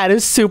set. That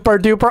is super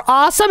duper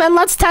awesome. And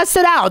let's test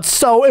it out.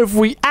 So if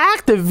we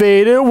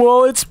activate it,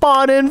 will it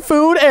spawn in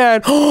food?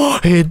 And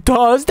it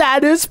does.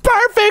 That is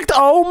perfect.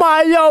 Oh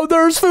my,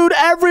 there's food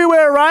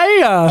everywhere, right?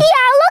 Yeah,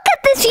 look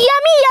at this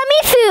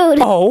yummy food.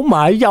 Oh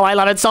my, I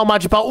love it so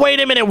much. But wait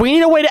a minute, we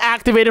need a way to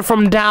activate it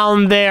from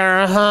down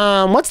there.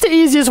 What's the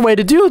easiest way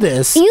to do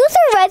this? Use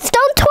a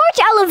redstone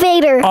torch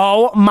elevator.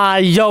 Oh my,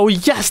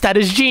 yes, that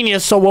is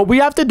genius. So what we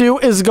have to do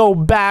is go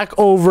back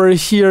over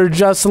here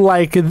just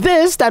like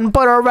this, then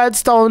put a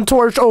redstone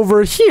torch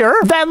over here.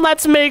 Then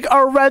let's make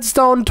a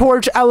redstone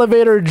torch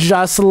elevator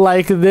just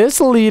like this,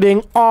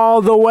 leading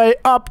all the way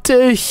up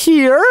to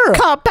here.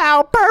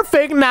 Kapow,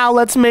 perfect. Now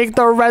let's make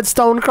the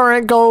redstone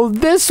current go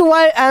this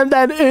way and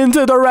then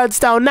into the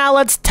redstone. Now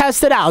let's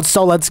test it out.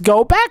 So let's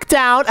go back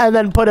down and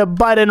then put a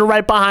button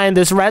right behind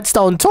this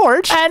redstone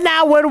torch. And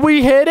now when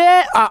we hit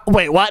it,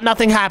 wait, what?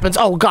 Nothing happens.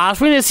 Oh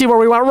gosh, we need to see where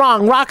we went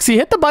wrong. Roxy,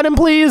 hit the button,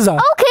 please. Okay,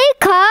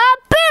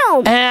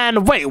 kaboom.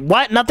 And wait,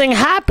 what? Nothing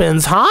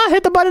happens, huh?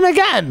 Hit the button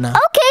again.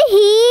 Okay,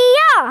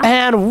 yeah.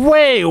 And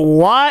wait,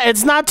 what?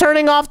 It's not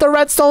turning off the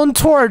redstone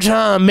torch,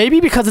 huh? Maybe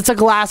because it's a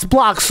glass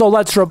block. So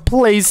let's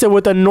replace it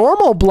with a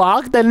normal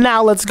block. Then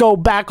now let's go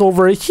back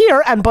over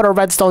here and put a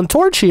redstone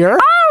torch here. All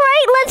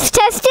right, let's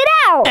test it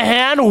out.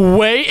 And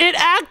wait, it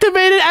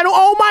activated, and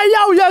oh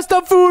my, yes,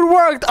 the food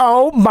worked.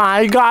 Oh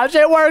my gosh,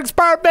 it works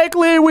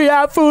perfectly. We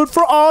have food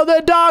for all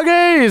the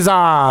doggies.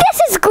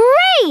 This is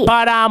great.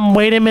 But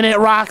wait a minute,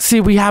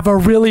 Roxy, we have a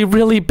really,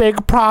 really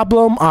big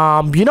problem.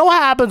 You know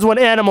what happens when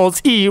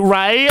animals eat,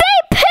 right?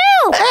 They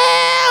poop.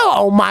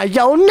 Oh my,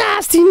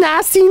 nasty,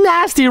 nasty,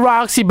 nasty,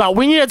 Roxy. But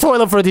we need a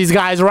toilet for these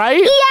guys, right?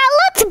 Yeah,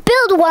 let's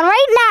build one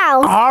right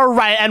now. All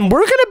right, and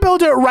we're gonna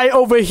build it right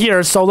over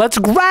here. So let's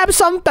grab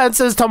some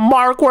fences to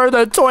mark where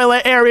the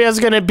toilet area is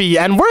gonna be,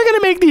 and we're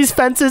gonna make these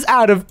fences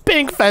out of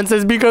pink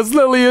fences because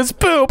Lily is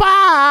poop.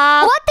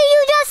 What did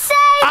you just say?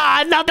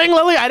 Nothing,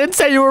 Lily. I didn't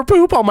say you were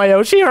poop. Oh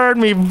my, she heard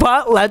me.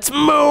 But let's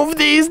move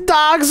these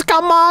dogs.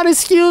 Come on,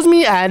 excuse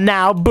me. And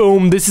now,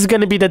 boom, this is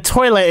gonna be the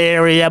toilet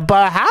area.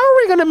 But how are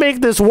we gonna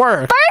make this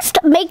work? First,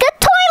 make a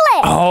toilet.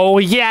 Oh,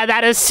 yeah,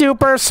 that is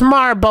super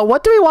smart. But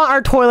what do we want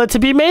our toilet to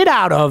be made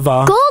out of?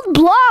 Gold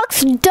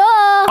blocks, duh.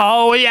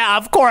 Oh, yeah,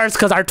 of course,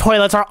 because our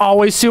toilets are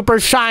always super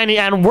shiny.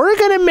 And we're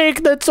going to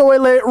make the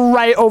toilet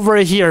right over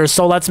here.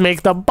 So let's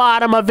make the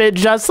bottom of it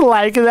just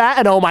like that.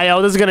 And oh my,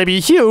 oh, this is going to be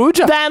huge.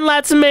 Then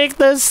let's make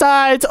the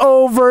sides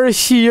over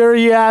here.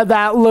 Yeah,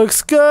 that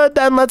looks good.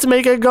 Then let's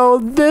make it go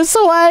this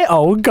way.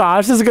 Oh,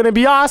 gosh, this is going to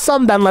be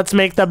awesome. Then let's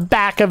make the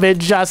back of it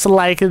just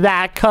like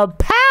that.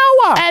 Kapow!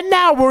 And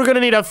now we're going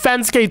to need a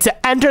fence gate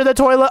to enter the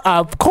toilet,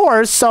 of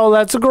course. So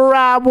let's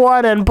grab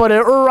one and put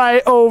it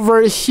right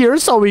over here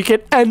so we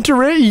can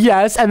enter it.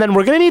 Yes. And then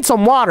we're going to need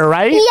some water,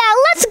 right? Yeah,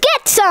 let's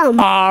get some.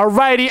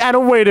 Alrighty.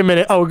 And wait a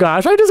minute. Oh,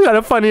 gosh, I just got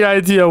a funny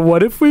idea.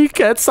 What if we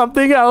get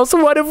something else?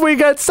 What if we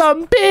get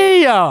some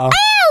pee? Ew,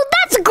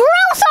 that's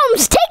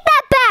gross. Take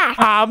that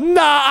back.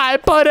 No, I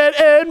put it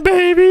in,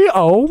 baby.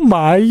 Oh,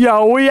 my.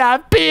 Yo, we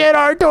have pee in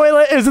our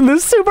toilet. Isn't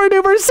this super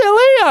duper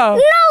silly? No,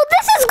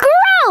 this is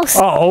gross.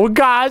 Oh,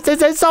 gosh,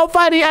 this is so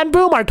funny. And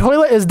boom, our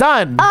toilet is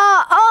done.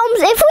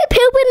 If we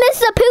poop in this,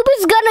 the poop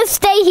is gonna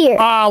stay here.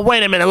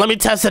 Wait a minute. Let me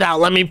test it out.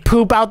 Let me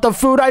poop out the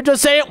food I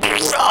just ate.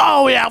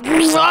 Oh, yeah.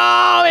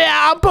 Oh,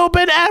 yeah. I'm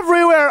pooping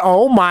everywhere.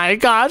 Oh, my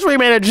gosh. We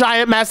made a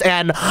giant mess.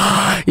 And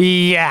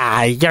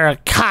yeah, you're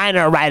kind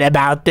of right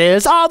about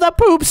this. Oh, the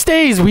poop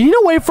stays. We need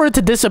to wait for it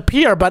to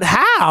disappear. But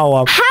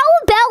how? How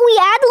about we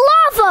add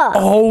lava?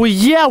 Oh,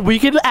 yeah. We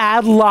could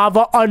add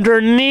lava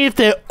underneath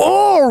it.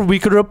 Or we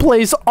could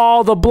replace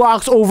all the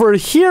blocks over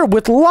here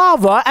with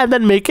lava and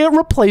then make it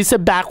replace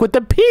it back with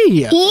the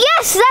pee.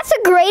 Yes, that's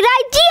a great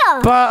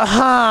idea. But,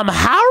 how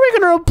are we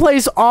going to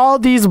replace all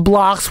these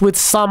blocks with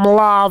some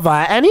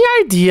lava? Any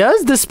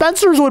ideas?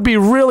 Dispensers would be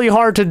really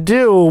hard to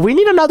do. We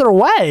need another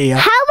way. How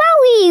about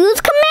we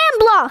use command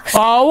blocks?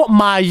 Oh,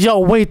 my, yo,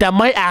 wait, that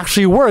might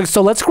actually work.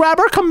 So let's grab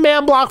our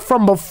command block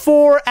from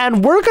before,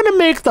 and we're going to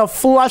make the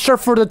flusher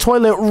for the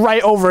toilet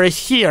right over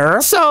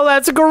here. So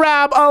let's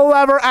grab a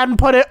lever and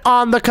put it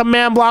on the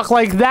command block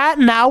like that.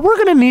 Now we're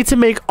going to need to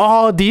make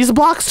all these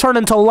blocks turn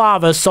into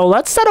lava. So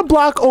let's set a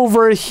block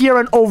over here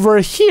and over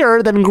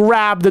here, then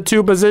grab the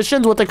two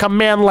positions with a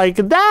command like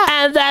that,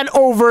 and then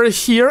over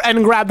here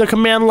and grab the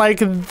command like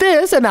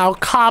this, and I'll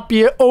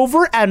copy it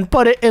over and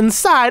put it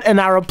inside, and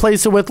I'll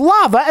replace it with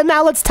lava. And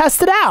now let's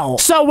test it out.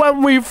 So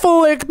when we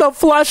flick the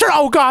flusher,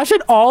 oh gosh,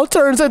 it all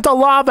turns into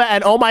lava,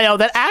 and oh my, oh,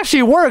 that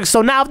actually works.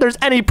 So now if there's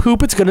any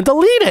poop, it's gonna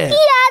delete it.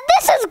 Yeah,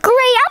 this is great.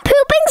 I'm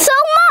pooping so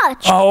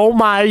much. Oh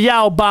my,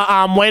 yo,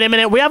 but wait a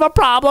minute, we have a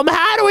problem.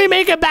 How do we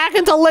make it back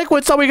into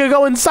liquid so we can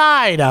go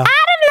inside? Add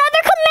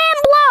another command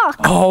block.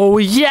 Oh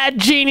yeah,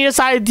 genius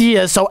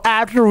idea. So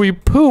after we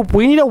poop,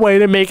 we need a way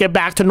to make it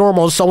back to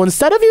normal. So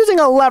instead of using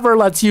a lever,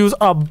 let's use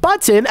a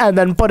button and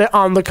then put it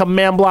on the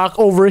command block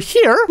over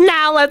here.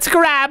 Now let's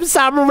grab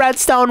some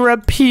redstone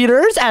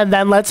repeaters and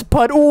then let's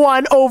put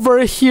one over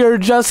here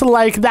just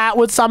like that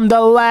with some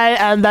delay,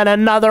 and then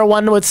another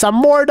one with some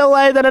more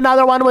delay, then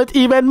another one with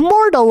even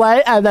more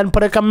delay, and then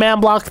put a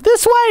command block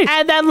this way,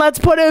 and then let's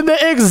put in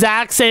the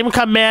exact same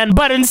command,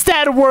 but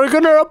instead we're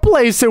gonna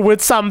replace it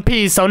with some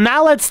pee. So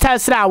now let's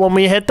test it out. When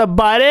we hit the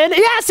button,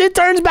 yes, it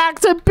turns back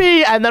to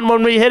pee, and then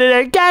when we hit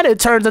it again, it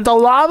turns into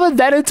lava,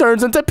 then it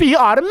turns into pee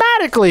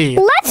automatically.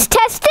 Let's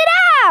test it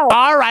out.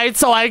 All right,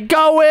 so I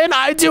go in,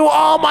 I do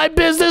all my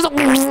business.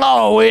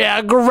 Oh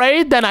yeah,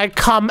 great. Then I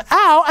come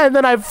out and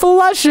then I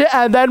flush it,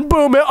 and then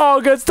boom, it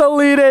all gets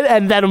deleted,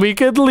 and then we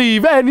could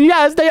leave. And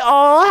yes, they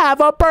all have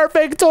a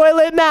perfect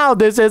toilet now.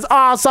 This is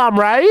awesome,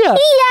 right? Yeah,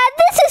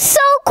 this is so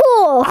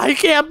cool. I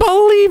can't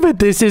believe it.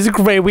 This is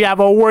great. We have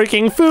a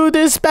working food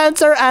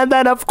dispenser, and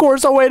then of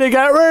course a way to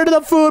get rid of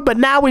the food, but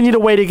now we need a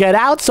way to get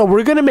out, so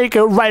we're gonna make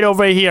it right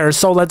over here.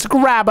 So let's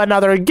grab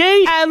another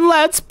gate and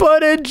let's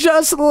put it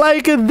just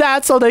like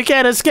that so they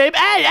can't escape.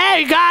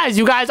 Hey guys,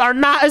 you guys are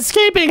not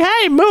escaping.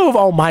 Hey, move.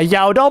 Oh my,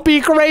 yo, don't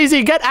be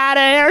crazy. Get out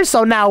of here.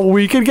 So now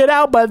we can get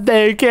out, but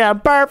they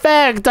can't.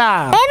 Perfect.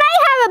 And I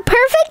have a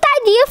perfect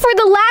idea for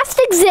the last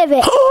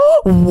exhibit.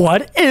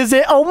 What is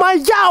it? Oh my,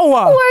 yo.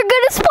 We're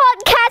gonna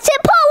spot cats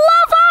and put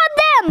lava on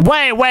them.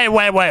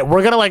 Wait.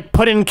 We're gonna like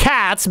put in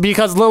cats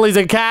because Lily's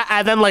a cat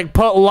and then like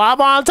put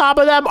lava on top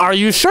of them? Are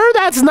you sure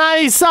that's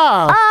nice?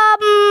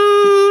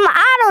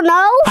 I don't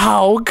know.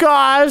 Oh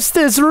gosh,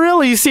 this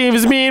really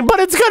seems mean, but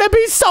it's gonna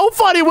be so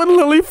funny when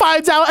Lily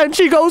finds out and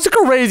she goes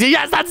crazy.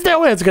 Yes, let's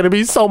do it. It's gonna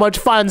be so much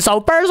fun.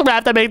 So first we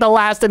have to make the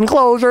last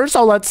enclosure.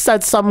 So let's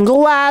set some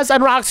glass,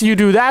 and Roxy, you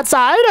do that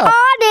side. On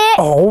it.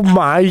 Oh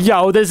my,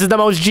 yo, this is the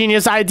most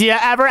genius idea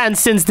ever. And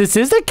since this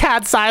is the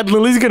cat side,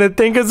 Lily's gonna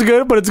think it's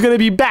good, but it's gonna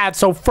be bad.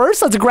 So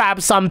first let's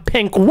grab some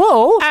pink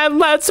wool and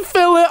let's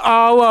fill it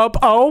all up.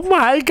 Oh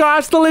my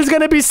gosh, Lily's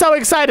gonna be so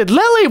excited.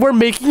 Lily, we're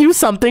making you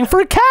something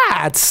for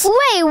cats.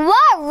 Wait,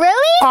 what?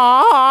 Really?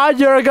 Aw,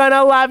 you're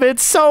gonna love it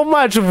so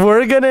much.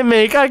 We're gonna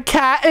make a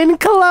cat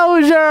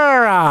enclosure.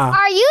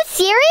 Are you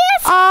serious?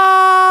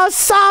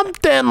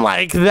 Something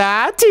like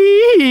that.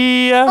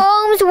 Tee-hee.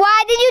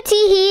 Why did you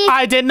tee-hee?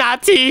 I did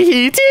not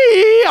tee-hee.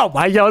 Tee-hee. Oh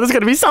my, yo, this is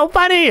gonna be so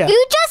funny.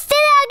 You just did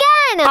it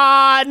again.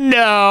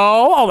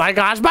 No. Oh my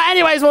gosh. But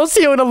anyways, we'll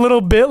see you in a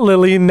little bit,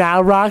 Lily.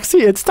 Now, Roxy,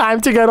 it's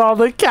time to get all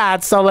the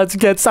cats. So let's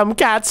get some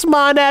cat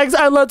spawn eggs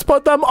and let's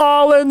put them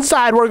all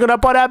inside. We're gonna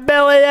put a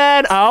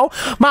billion. Oh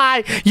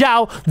my,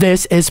 yo,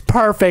 this is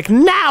perfect.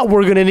 Now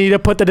we're gonna need to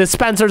put the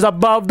dispensers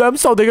above them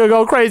so they can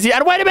go crazy.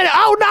 And wait a minute.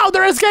 Oh no,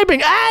 they're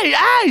escaping.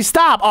 Hey,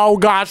 stop. Oh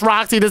gosh,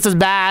 Roxy, this is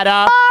bad.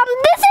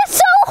 This is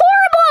so horrible.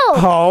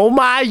 Oh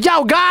my,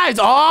 yo, guys.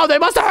 Oh, they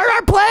must have heard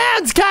our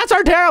plans. Cats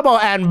are terrible.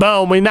 And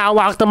boom, we now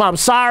locked them up.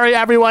 Sorry,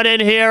 everyone in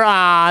here.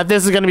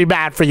 This is gonna be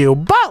bad for you.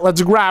 But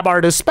let's grab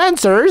our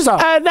dispensers.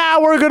 And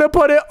now we're gonna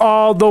put it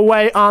all the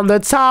way on the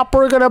top.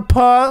 We're gonna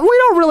put, we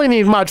don't really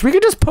need much. We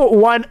could just put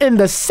one in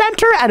the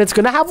center and it's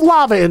gonna have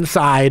lava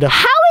inside. How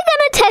are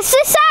we gonna test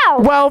this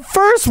out? Well,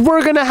 first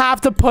we're gonna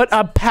have to put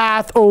a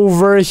path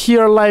over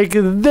here like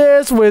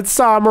this with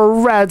some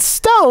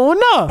redstone.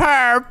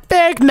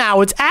 Perfect.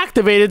 Now it's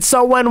activated,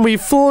 so when we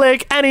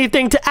flick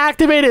anything to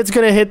activate it, it's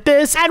gonna hit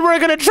this, and we're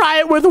gonna try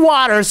it with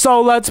water.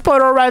 So let's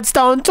put a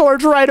redstone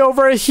torch right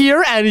over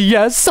here, and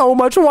yes, so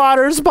much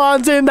water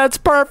spawns in. That's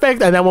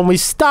perfect. And then when we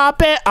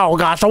stop it, oh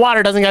gosh, the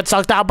water doesn't get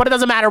sucked out, but it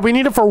doesn't matter. We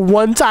need it for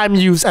one-time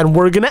use, and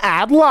we're gonna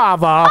add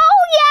lava.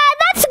 Oh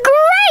yeah, that's great.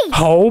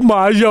 Oh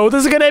my, yo,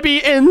 this is gonna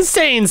be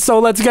insane. So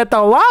let's get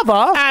the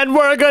lava and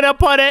we're gonna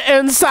put it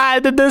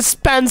inside the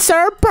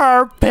dispenser.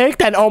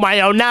 Perfect. And oh my,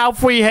 yo, now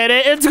if we hit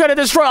it, it's gonna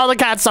destroy all the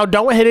cats. So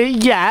don't hit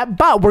it yet,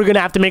 but we're gonna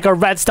have to make a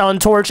redstone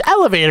torch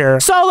elevator.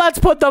 So let's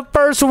put the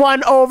first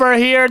one over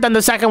here, then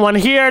the second one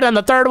here, then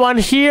the third one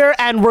here,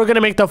 and we're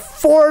gonna make the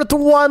fourth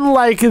one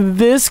like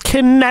this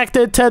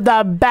connected to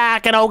the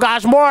back. And oh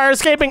gosh, more are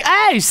escaping.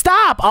 Hey,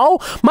 stop. Oh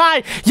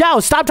my, yo,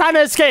 stop trying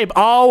to escape.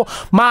 Oh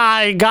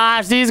my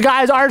gosh, these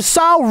guys are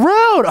so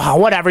rude. Oh,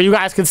 whatever, you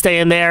guys can stay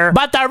in there.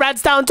 But the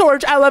redstone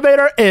torch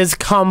elevator is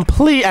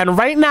complete, and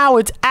right now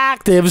it's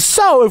active.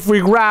 So if we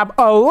grab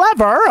a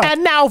lever,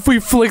 and now if we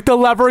flick the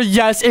lever,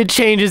 yes, it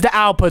changes the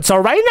output. So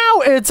right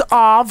now it's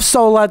off,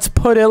 so let's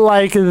put it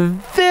like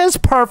this.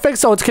 Perfect.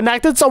 So it's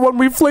connected, so when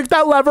we flick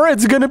that lever,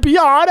 it's gonna be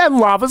on and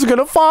lava's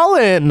gonna fall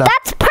in.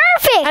 That's perfect.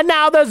 And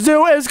now the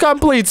zoo is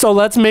complete, so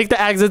let's make the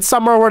exit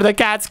somewhere where the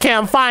cats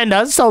can't find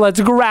us. So let's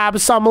grab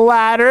some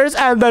ladders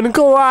and then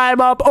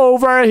climb up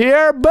over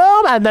here.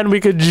 Boom. And then we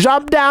could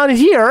jump down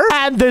here,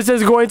 and this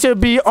is going to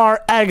be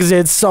our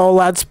exit. So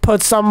let's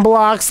put some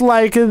blocks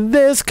like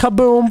this.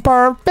 Kaboom.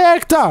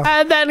 Perfect.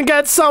 And then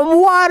get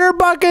some water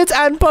buckets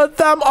and put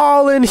them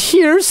all in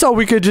here so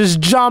we could just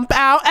jump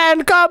out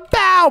and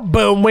kapow.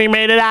 Boom. We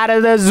made it out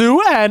of the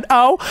zoo, and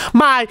oh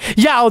my,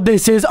 yo,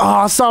 this is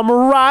awesome,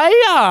 right?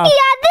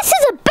 Yeah, this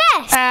is a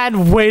best.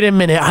 And wait a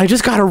minute, I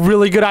just got a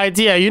really good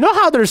idea. You know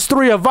how there's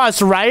 3 of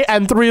us, right?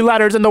 And 3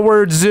 letters in the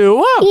word zoo?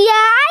 Yeah,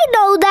 I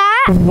know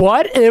that.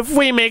 What if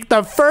we make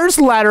the first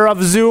letter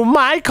of zoo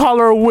my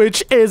color,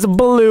 which is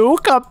blue,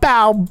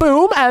 kapow,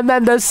 boom, and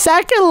then the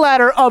second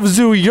letter of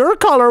zoo your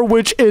color,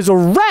 which is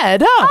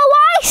red? Oh,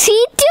 I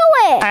see.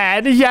 Do it.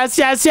 And yes,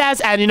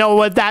 and you know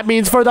what that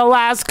means for the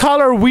last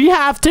color? We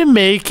have to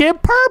make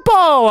it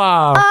purple.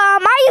 Are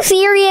you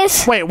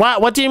serious? Wait,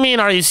 what do you mean,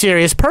 are you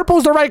serious?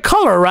 Purple's the right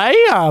color, right?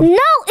 No,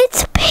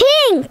 it's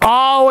pink.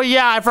 Oh,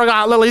 yeah, I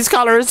forgot. Lily's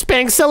color is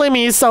pink. Silly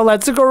me. So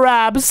let's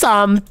grab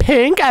some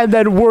pink, and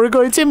then we're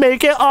going to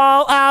make it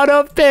all out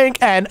of pink.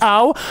 And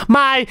oh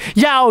my,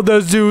 yo,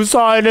 the zoo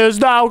sign is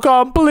now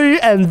complete,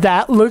 and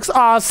that looks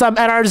awesome.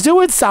 And our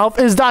zoo itself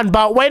is done.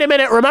 But wait a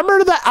minute.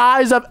 Remember the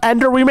eyes of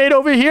Ender we made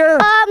over here? Yeah,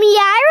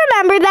 I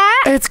remember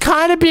that. It's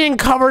kind of being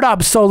covered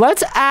up, so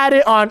let's add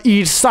it on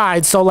each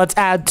side. So let's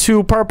add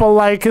 2 purple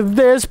like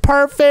this.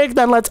 Perfect.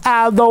 Then let's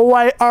add the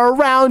white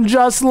around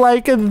just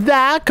like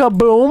that.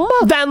 Kaboom.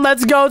 Then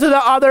let's go to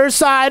the other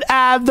side,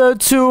 add the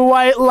 2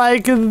 white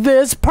like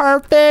this.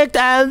 Perfect.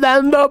 And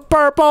then the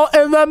purple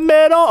in the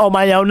middle. Oh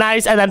my, yo,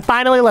 nice. And then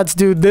finally, let's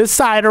do this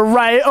side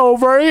right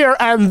over here,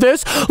 and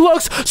this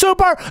looks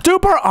super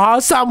duper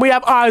awesome. We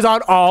have eyes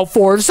on all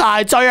 4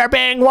 sides, so you're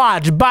being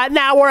watched. But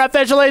now we're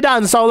officially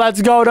done, so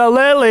let's go to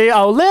Lily.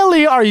 Oh,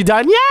 Lily, are you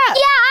done yet? Yeah,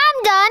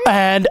 I'm done.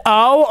 And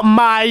oh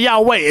my,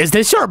 yo, wait, is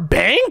this your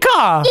bank?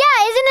 Yeah, isn't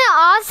it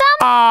awesome?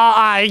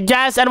 I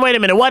guess. And wait a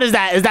minute, what is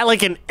that? Is that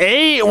like an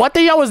A? What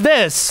the yo is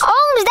this?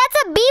 Ohms,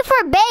 that's a B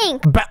for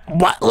bank. But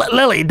what,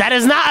 Lily? That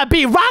is not a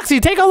B. Roxy,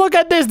 take a look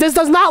at this. This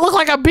does not look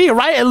like a B,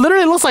 right? It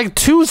literally looks like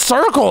 2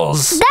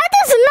 circles. That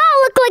does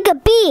not look like a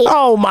B.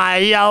 Oh my,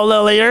 yo,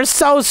 Lily, you're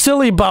so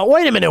silly. But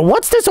wait a minute,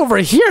 what's this over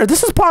here?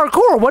 This is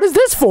parkour. What is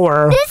this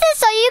for? This is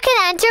so you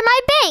can enter my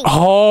bank.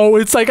 Oh,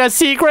 it's like a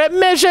secret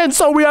mission,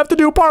 so we have to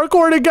do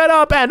parkour to get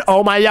up. And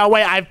oh my, yo,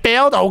 wait, I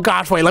failed. Oh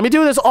gosh, wait, let me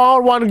do this all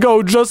in one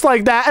go, just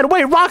like that. And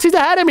wait, Roxy's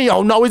ahead of me.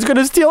 Oh no, he's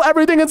gonna steal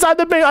everything inside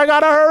the bank. I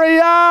gotta hurry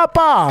up.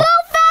 Go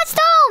fast,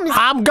 Holmes.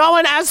 I'm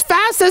going as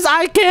fast as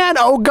I can.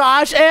 Oh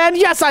gosh, and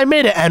yes, I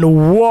made it.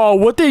 And whoa,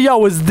 what the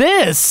yo is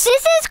this?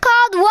 This is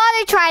called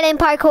water trident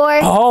parkour.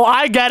 Oh,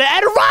 I get it.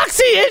 And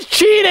Roxy is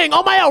cheating.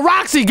 Oh my, yo,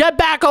 Roxy, get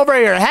back over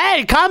here.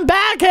 Hey, come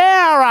back here.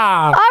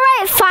 All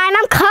right, fine,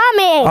 I'm coming.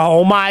 coming.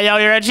 Oh my, yo,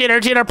 you're a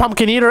cheater,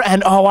 pumpkin eater.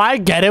 And oh, I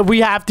get it.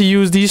 We have to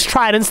use these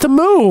tridents to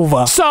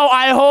move. So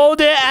I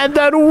hold it and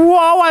then,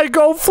 whoa, I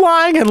go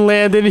flying and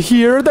land in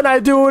here. Then I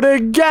do it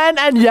again.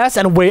 And yes,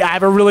 and wait, I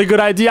have a really good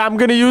idea. I'm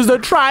going to use the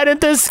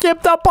trident to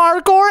skip the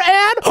parkour.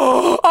 And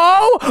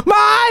oh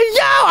my,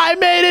 yo, I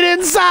made it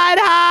inside.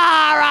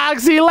 Ha,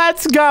 Roxy,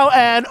 let's go.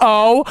 And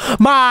oh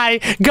my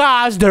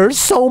gosh, there's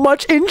so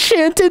much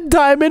enchanted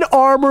diamond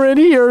armor in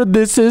here.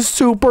 This is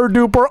super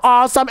duper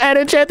awesome. And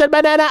enchanted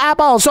banana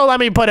apple. So let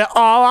me put it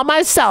all on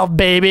myself,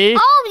 baby.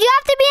 Oh, you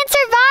have to be in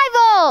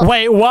survival.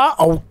 Wait, what?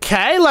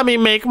 Okay, let me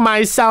make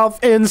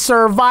myself in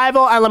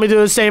survival. And let me do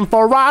the same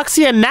for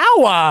Roxy. And now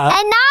what?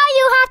 And now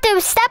you have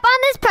to step on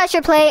this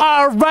pressure plate.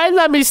 All right,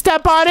 let me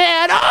step on it.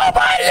 And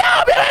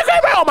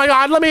oh my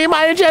god, let me eat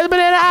my enchanted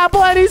banana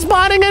apple. And he's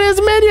spawning in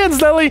his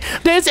minions, Lily.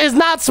 This is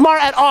not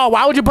smart at all.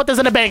 Why would you put this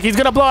in a bank? He's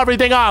going to blow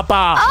everything up.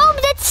 Oh,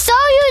 that's so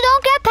you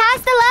don't get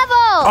past the level.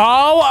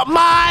 Oh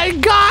my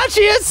gosh,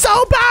 he is so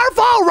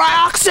powerful.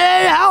 Roxy,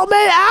 help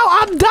me out.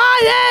 I'm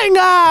dying.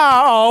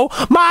 Oh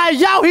my,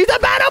 yo, he's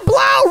about to blow.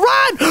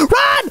 Run.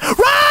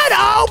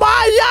 Oh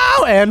my,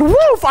 yo. And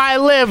woof, I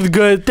lived.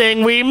 Good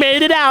thing we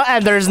made it out.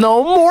 And there's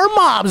no more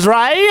mobs,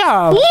 right?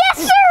 Yes,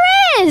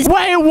 there is.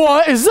 Wait,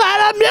 what? Is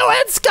that a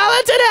mutant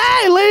skeleton?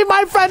 Hey, leave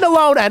my friend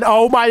alone. And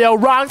oh my, yo,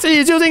 Roxy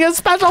is using his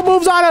special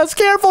moves on us.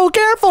 Careful.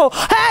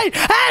 Hey,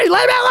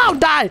 leave me alone.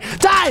 Die.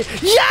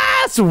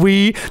 Yes,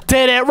 we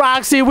did it,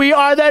 Roxy. We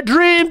are the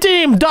dream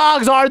team.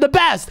 Dogs are the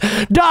best.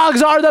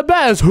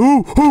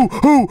 Who?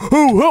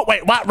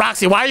 Wait, what,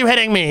 Roxy? Why are you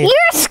hitting me? You're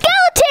a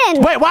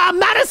skeleton. Wait, well, I'm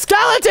not a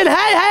skeleton.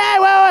 Hey,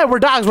 wait. We're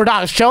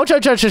dogs. Chill.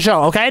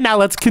 Okay, now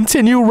let's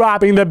continue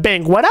robbing the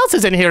bank. What else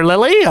is in here,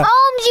 Lily? You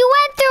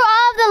went through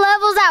all of the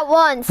levels at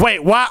once.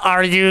 Wait, what?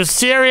 Are you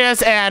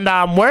serious? And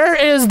where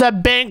is the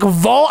bank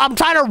vault? I'm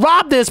trying to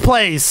rob this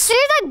place. There's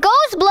a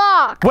ghost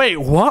block. Wait,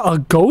 what? A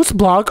ghost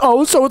block?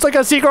 Oh, so it's like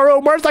a secret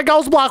room. Where's the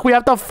ghost block? We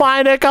have to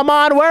find it. Come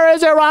on. Where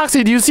is it,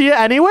 Roxy? Do you see it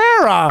anywhere?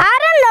 I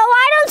don't know.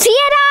 I don't see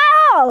it at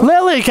all.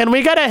 Lily, can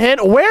we get a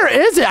hint? Where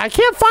is it? I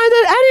can't find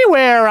it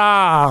anywhere.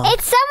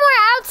 It's somewhere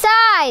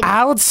outside.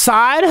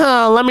 Outside?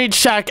 Huh? Let me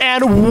check.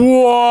 And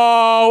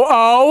whoa.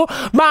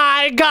 Oh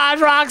my gosh,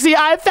 Roxy.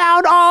 I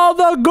found all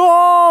the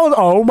gold.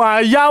 Oh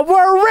my, yeah,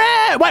 we're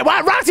rich. Wait,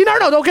 what? Roxy, no,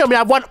 don't kill me. I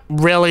have one.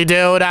 Really,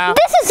 dude?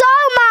 This is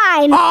all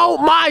mine. Oh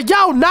my,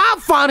 yo,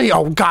 not funny.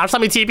 Oh gosh,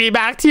 let me TP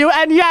back to you.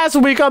 And yes,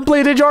 we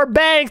completed your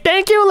bank.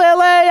 Thank you,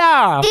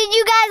 Lily. Did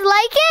you guys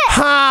like it?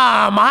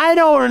 I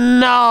don't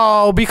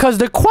know. Because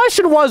the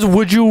question was,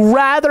 would you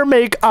rather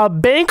make a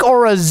bank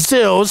or a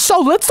zoo? So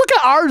let's look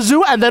at our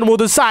zoo and then we'll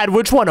decide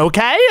which one,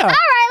 okay? All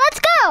right, let's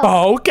go.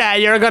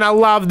 Okay, you're gonna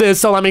love this.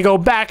 So let me go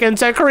back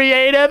into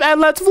creative and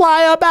let's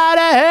fly up out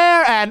of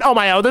here. And oh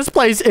my, this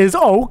place is,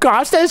 oh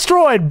gosh,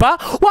 destroyed.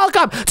 But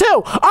welcome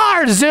to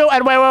our zoo.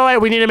 And wait,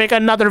 we need to make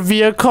another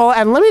vehicle.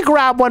 And let me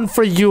grab one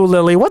for you,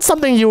 Lily. What's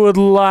something you would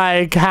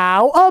like?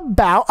 How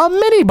about a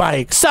mini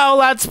bike? So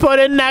let's put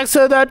it next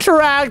to the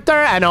tractor.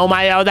 And oh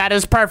my, that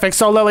is perfect.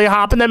 So Lily,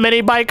 hop in the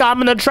mini bike,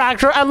 I'm in the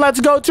tractor, and let's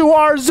go to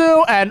our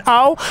zoo. And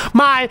oh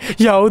my,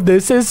 yo,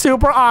 this is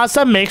super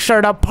awesome. Make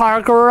sure to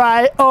park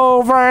right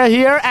over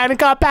here and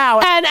cup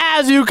out. And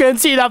as you can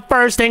see, the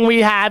first thing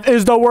we have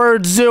is the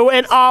word zoo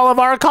in all of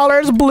our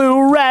colors,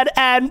 blue, red,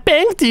 and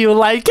pink. Do you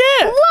like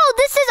it? Whoa,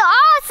 this is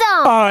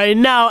awesome. I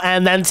know.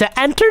 And then to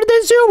enter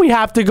the zoo, we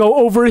have to go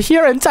over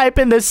here and type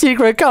in the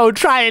secret code.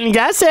 Try and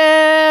guess it.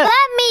 Let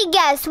me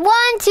guess. 1,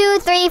 2,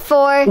 3,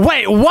 4.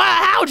 Wait, what?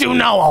 How'd you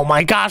know? Oh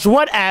my gosh,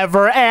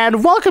 whatever.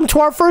 And welcome to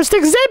our first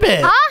exhibit.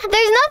 There's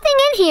nothing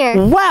in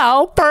here.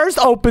 Well, first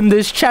open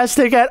this chest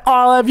to get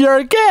all of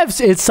your gifts.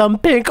 It's some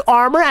pink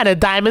armor and a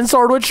diamond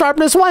sword with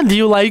sharpness 1. Do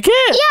you like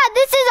it? Yeah,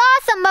 this is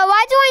awesome, but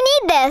why do I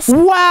need this?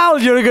 Well,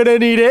 you're gonna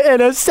need it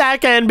in a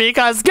second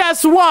because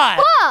guess what?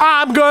 What?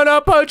 I'm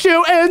gonna put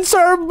you in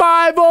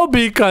survival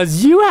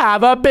because you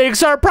have a big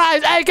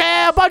surprise,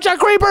 aka a bunch of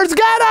creepers.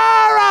 Get her!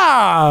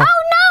 Oh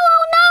no!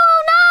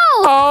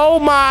 Oh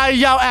my,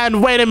 yo,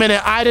 and wait a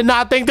minute. I did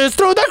not think this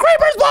through. The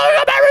creeper's blowing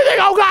up everything.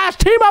 Oh gosh,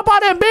 team up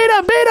on him. Beat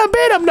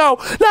him. No,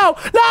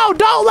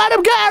 don't let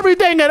him get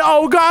everything. And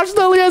oh gosh,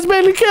 Lily has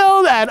been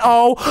killed. And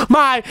oh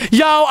my,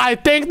 yo, I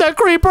think the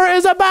creeper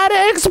is about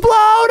to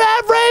explode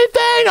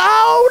everything.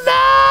 Oh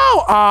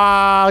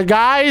no.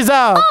 Guys.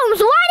 Holmes, why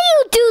do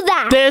you do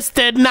that? This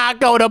did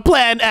not go to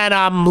plan.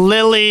 And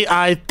Lily,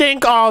 I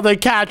think all the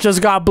cats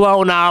just got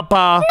blown up.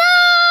 No!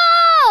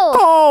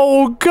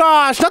 Oh,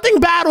 gosh. Nothing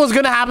bad was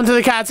going to happen to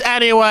the cats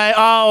anyway.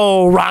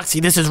 Oh, Roxy,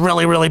 this is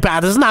really, really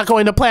bad. This is not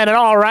going to plan at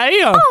all, right?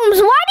 Holmes, why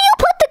do you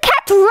put the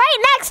cats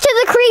right next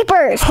to the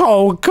creepers?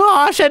 Oh,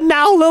 gosh. And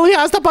now Lily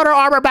has to put her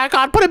armor back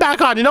on. Put it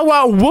back on. You know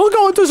what? We'll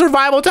go into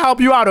survival to help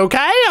you out,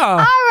 okay? All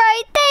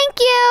right. Thank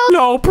you.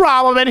 No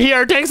problem. And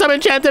here, take some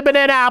enchanted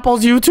banana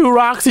apples, you too,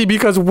 Roxy,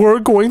 because we're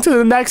going to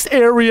the next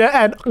area.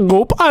 And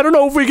nope, I don't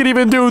know if we can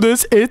even do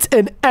this. It's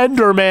an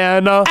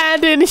Enderman.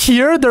 And in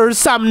here, there's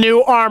some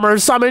new armor.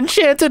 Some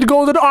enchanted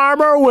golden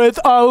armor with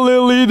a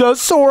Lily the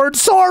sword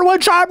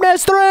with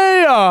sharpness 3.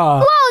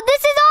 Whoa,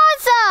 this is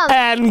awesome.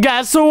 And And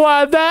guess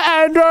what? The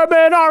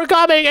Endermen are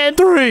coming in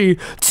 3,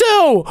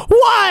 2, 1.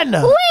 Wait,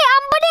 I'm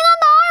putting on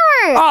the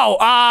armor.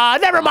 Oh,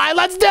 never mind.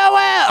 Let's do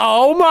it.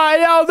 Oh my,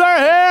 yo, they're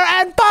here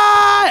and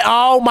bye.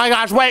 Oh my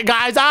gosh, wait,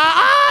 guys.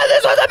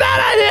 This was a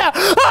bad idea.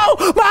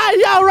 Oh my,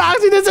 yo,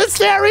 Roxy, this is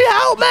scary.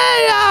 Help me.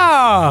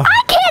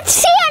 I can't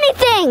see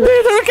anything.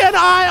 Neither can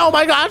I. Oh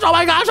my gosh, oh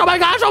my gosh, oh my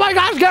gosh, oh my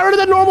gosh. Get rid of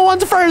the normal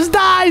ones first.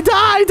 Die,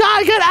 die,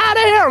 die. Get out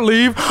of here.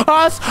 Leave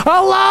us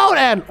alone.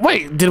 And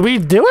wait, did we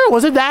do it?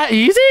 Was it that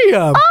easy?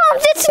 Oh,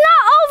 it's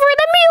not over.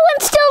 The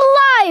mutant's still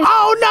alive.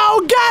 Oh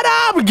no, get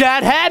him!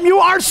 Get him! You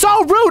are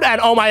so rude!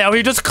 And oh my, oh,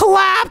 he just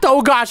clapped!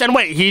 Oh gosh, and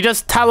wait, he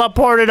just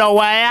teleported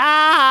away.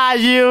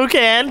 You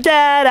can't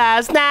get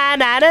us. Nah,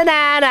 nah, nah,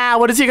 nah, nah.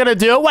 What is he gonna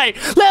do? Wait,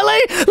 Lily!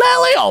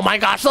 Lily! Oh my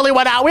gosh, Lily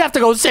went out. We have to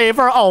go save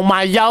her. Oh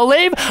my, yo,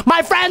 leave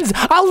my friends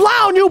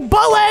alone, you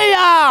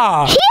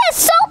bully! He is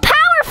so powerful!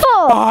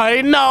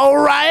 I know,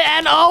 right?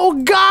 And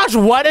oh gosh,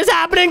 what is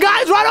happening?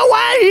 Guys, run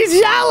away! He's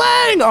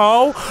yelling!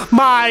 Oh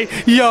my,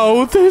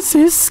 yo, this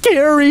is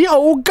scary.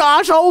 Oh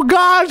gosh,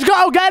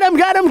 go get him,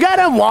 get him, get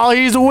him. While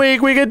he's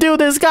weak, we can do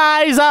this,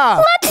 guys.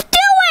 Let's do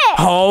it!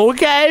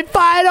 Okay,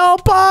 final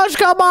push,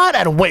 come on.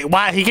 And wait,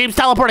 what? He keeps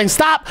teleporting.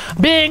 Stop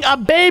being a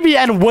baby.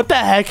 And what the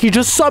heck? He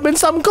just summoned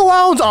some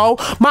clones. Oh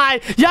my,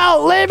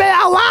 yo, leave me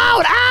alone.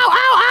 Ow,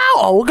 ow,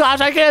 ow. Oh gosh,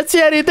 I can't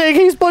see anything.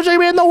 He's pushing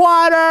me in the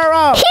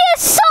water. He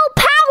is so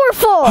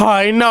powerful.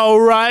 I know,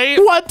 right?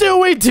 What do?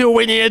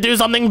 We need to do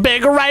something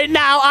big right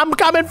now. I'm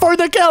coming for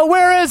the kill.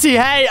 Where is he?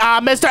 Hey,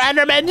 Mr.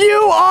 Enderman,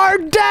 you are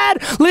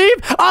dead. Leave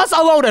us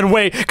alone. And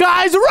wait,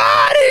 guys,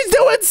 run! He's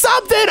doing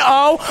something.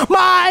 Oh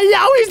my,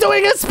 yo, he's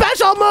doing a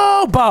special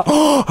move.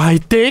 I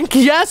think,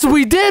 yes,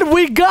 we did.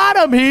 We got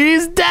him.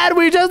 He's dead.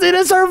 We just need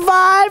to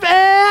survive.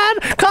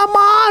 And come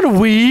on,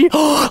 we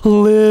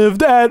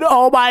lived. And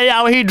oh my,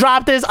 yo, he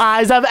dropped his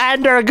eyes of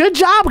Ender. Good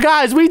job,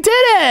 guys. We did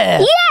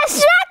it. Yes,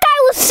 that guy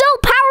was so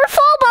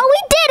powerful, but we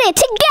did it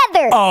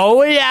together.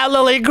 Oh, yeah,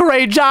 Lily,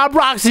 great job.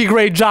 Roxy,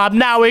 great job.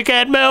 Now we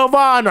can move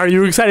on. Are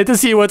you excited to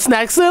see what's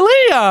next, Lily?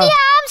 Yeah,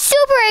 I'm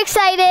super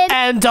excited.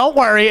 And don't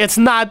worry, it's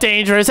not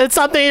dangerous. It's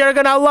something you're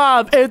gonna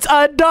love. It's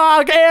a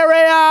dog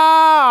area.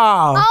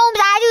 Oh,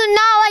 I do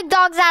not like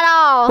dogs at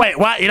all. Wait,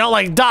 what? You don't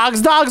like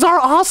dogs? Dogs are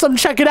awesome.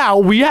 Check it out.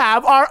 We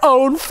have our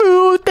own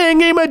food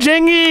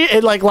thingy-majingy.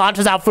 It, like,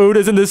 launches out food.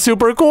 Isn't this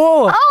super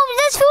cool? Oh,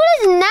 this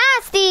food is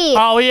nasty.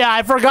 Oh, yeah,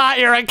 I forgot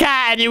you're a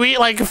cat and you eat,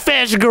 like,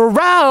 fish.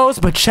 Gross.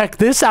 But check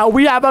this out.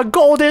 We have a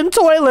golden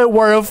toilet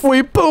where if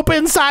we poop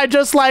inside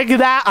just like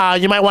that,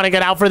 you might want to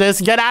get out for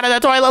this. Get out of the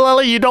toilet,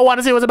 Lily. You don't want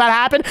to see what's about to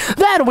happen.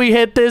 Then we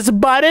hit this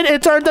button.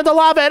 It turns into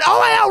lava. And, oh,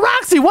 my God,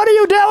 Roxy, what are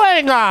you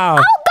doing? Oh,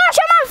 gosh,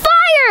 I'm on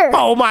fire.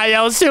 Oh, my,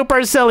 yo,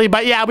 super silly.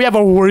 But, yeah, we have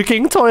a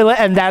working toilet,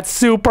 and that's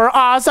super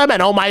awesome.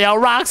 And, oh, my, yo,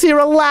 Roxy,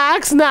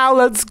 relax. Now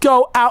let's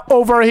go out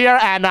over here.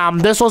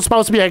 And this was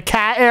supposed to be a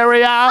cat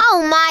area.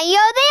 Oh, my, yo,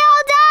 they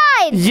all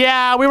died.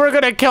 Yeah, we were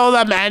going to kill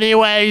them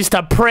anyways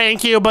to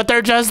prank you, but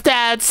they're just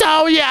dead.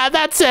 So, yeah,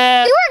 that's it.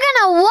 You were going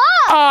to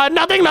what?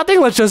 Nothing.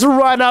 Let's just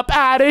run up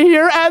out of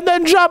here and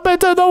then jump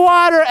into the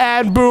water.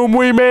 And boom,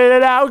 we made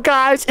it out,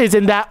 guys.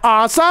 Isn't that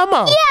awesome?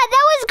 Yeah, that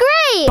was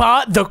great.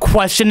 But the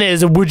question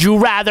is, would you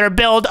rather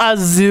build a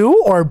zoo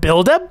or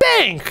build a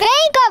bank?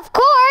 Bank, of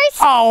course.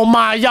 Oh,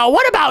 my, yo,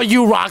 what about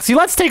you, Roxy?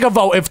 Let's take a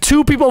vote. If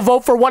 2 people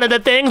vote for one of the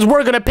things,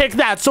 we're going to pick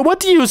that. So what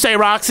do you say,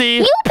 Roxy?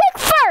 You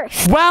pick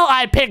first. Well,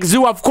 I pick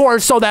zoo, of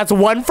course, so that's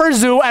 1 for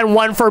zoo and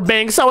 1 for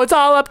bank. So it's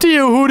all up to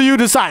you. Who do you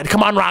decide?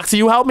 Come on, Roxy,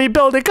 you help me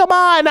build it. Come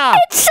on.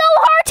 It's so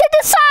hard to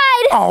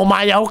decide. Oh,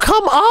 my, yo,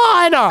 come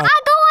on. I'll go on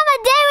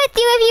a date with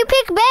you if you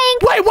pick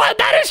bank. Wait, what?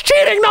 That is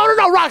cheating.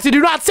 No, Roxy, do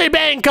not say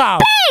bank.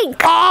 Bank.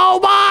 Oh,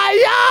 my,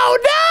 yo,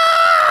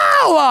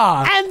 no.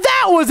 And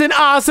that was an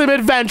awesome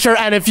adventure.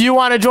 And if you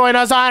want to join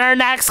us on our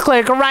next,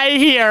 click right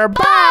here.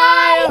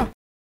 Bye.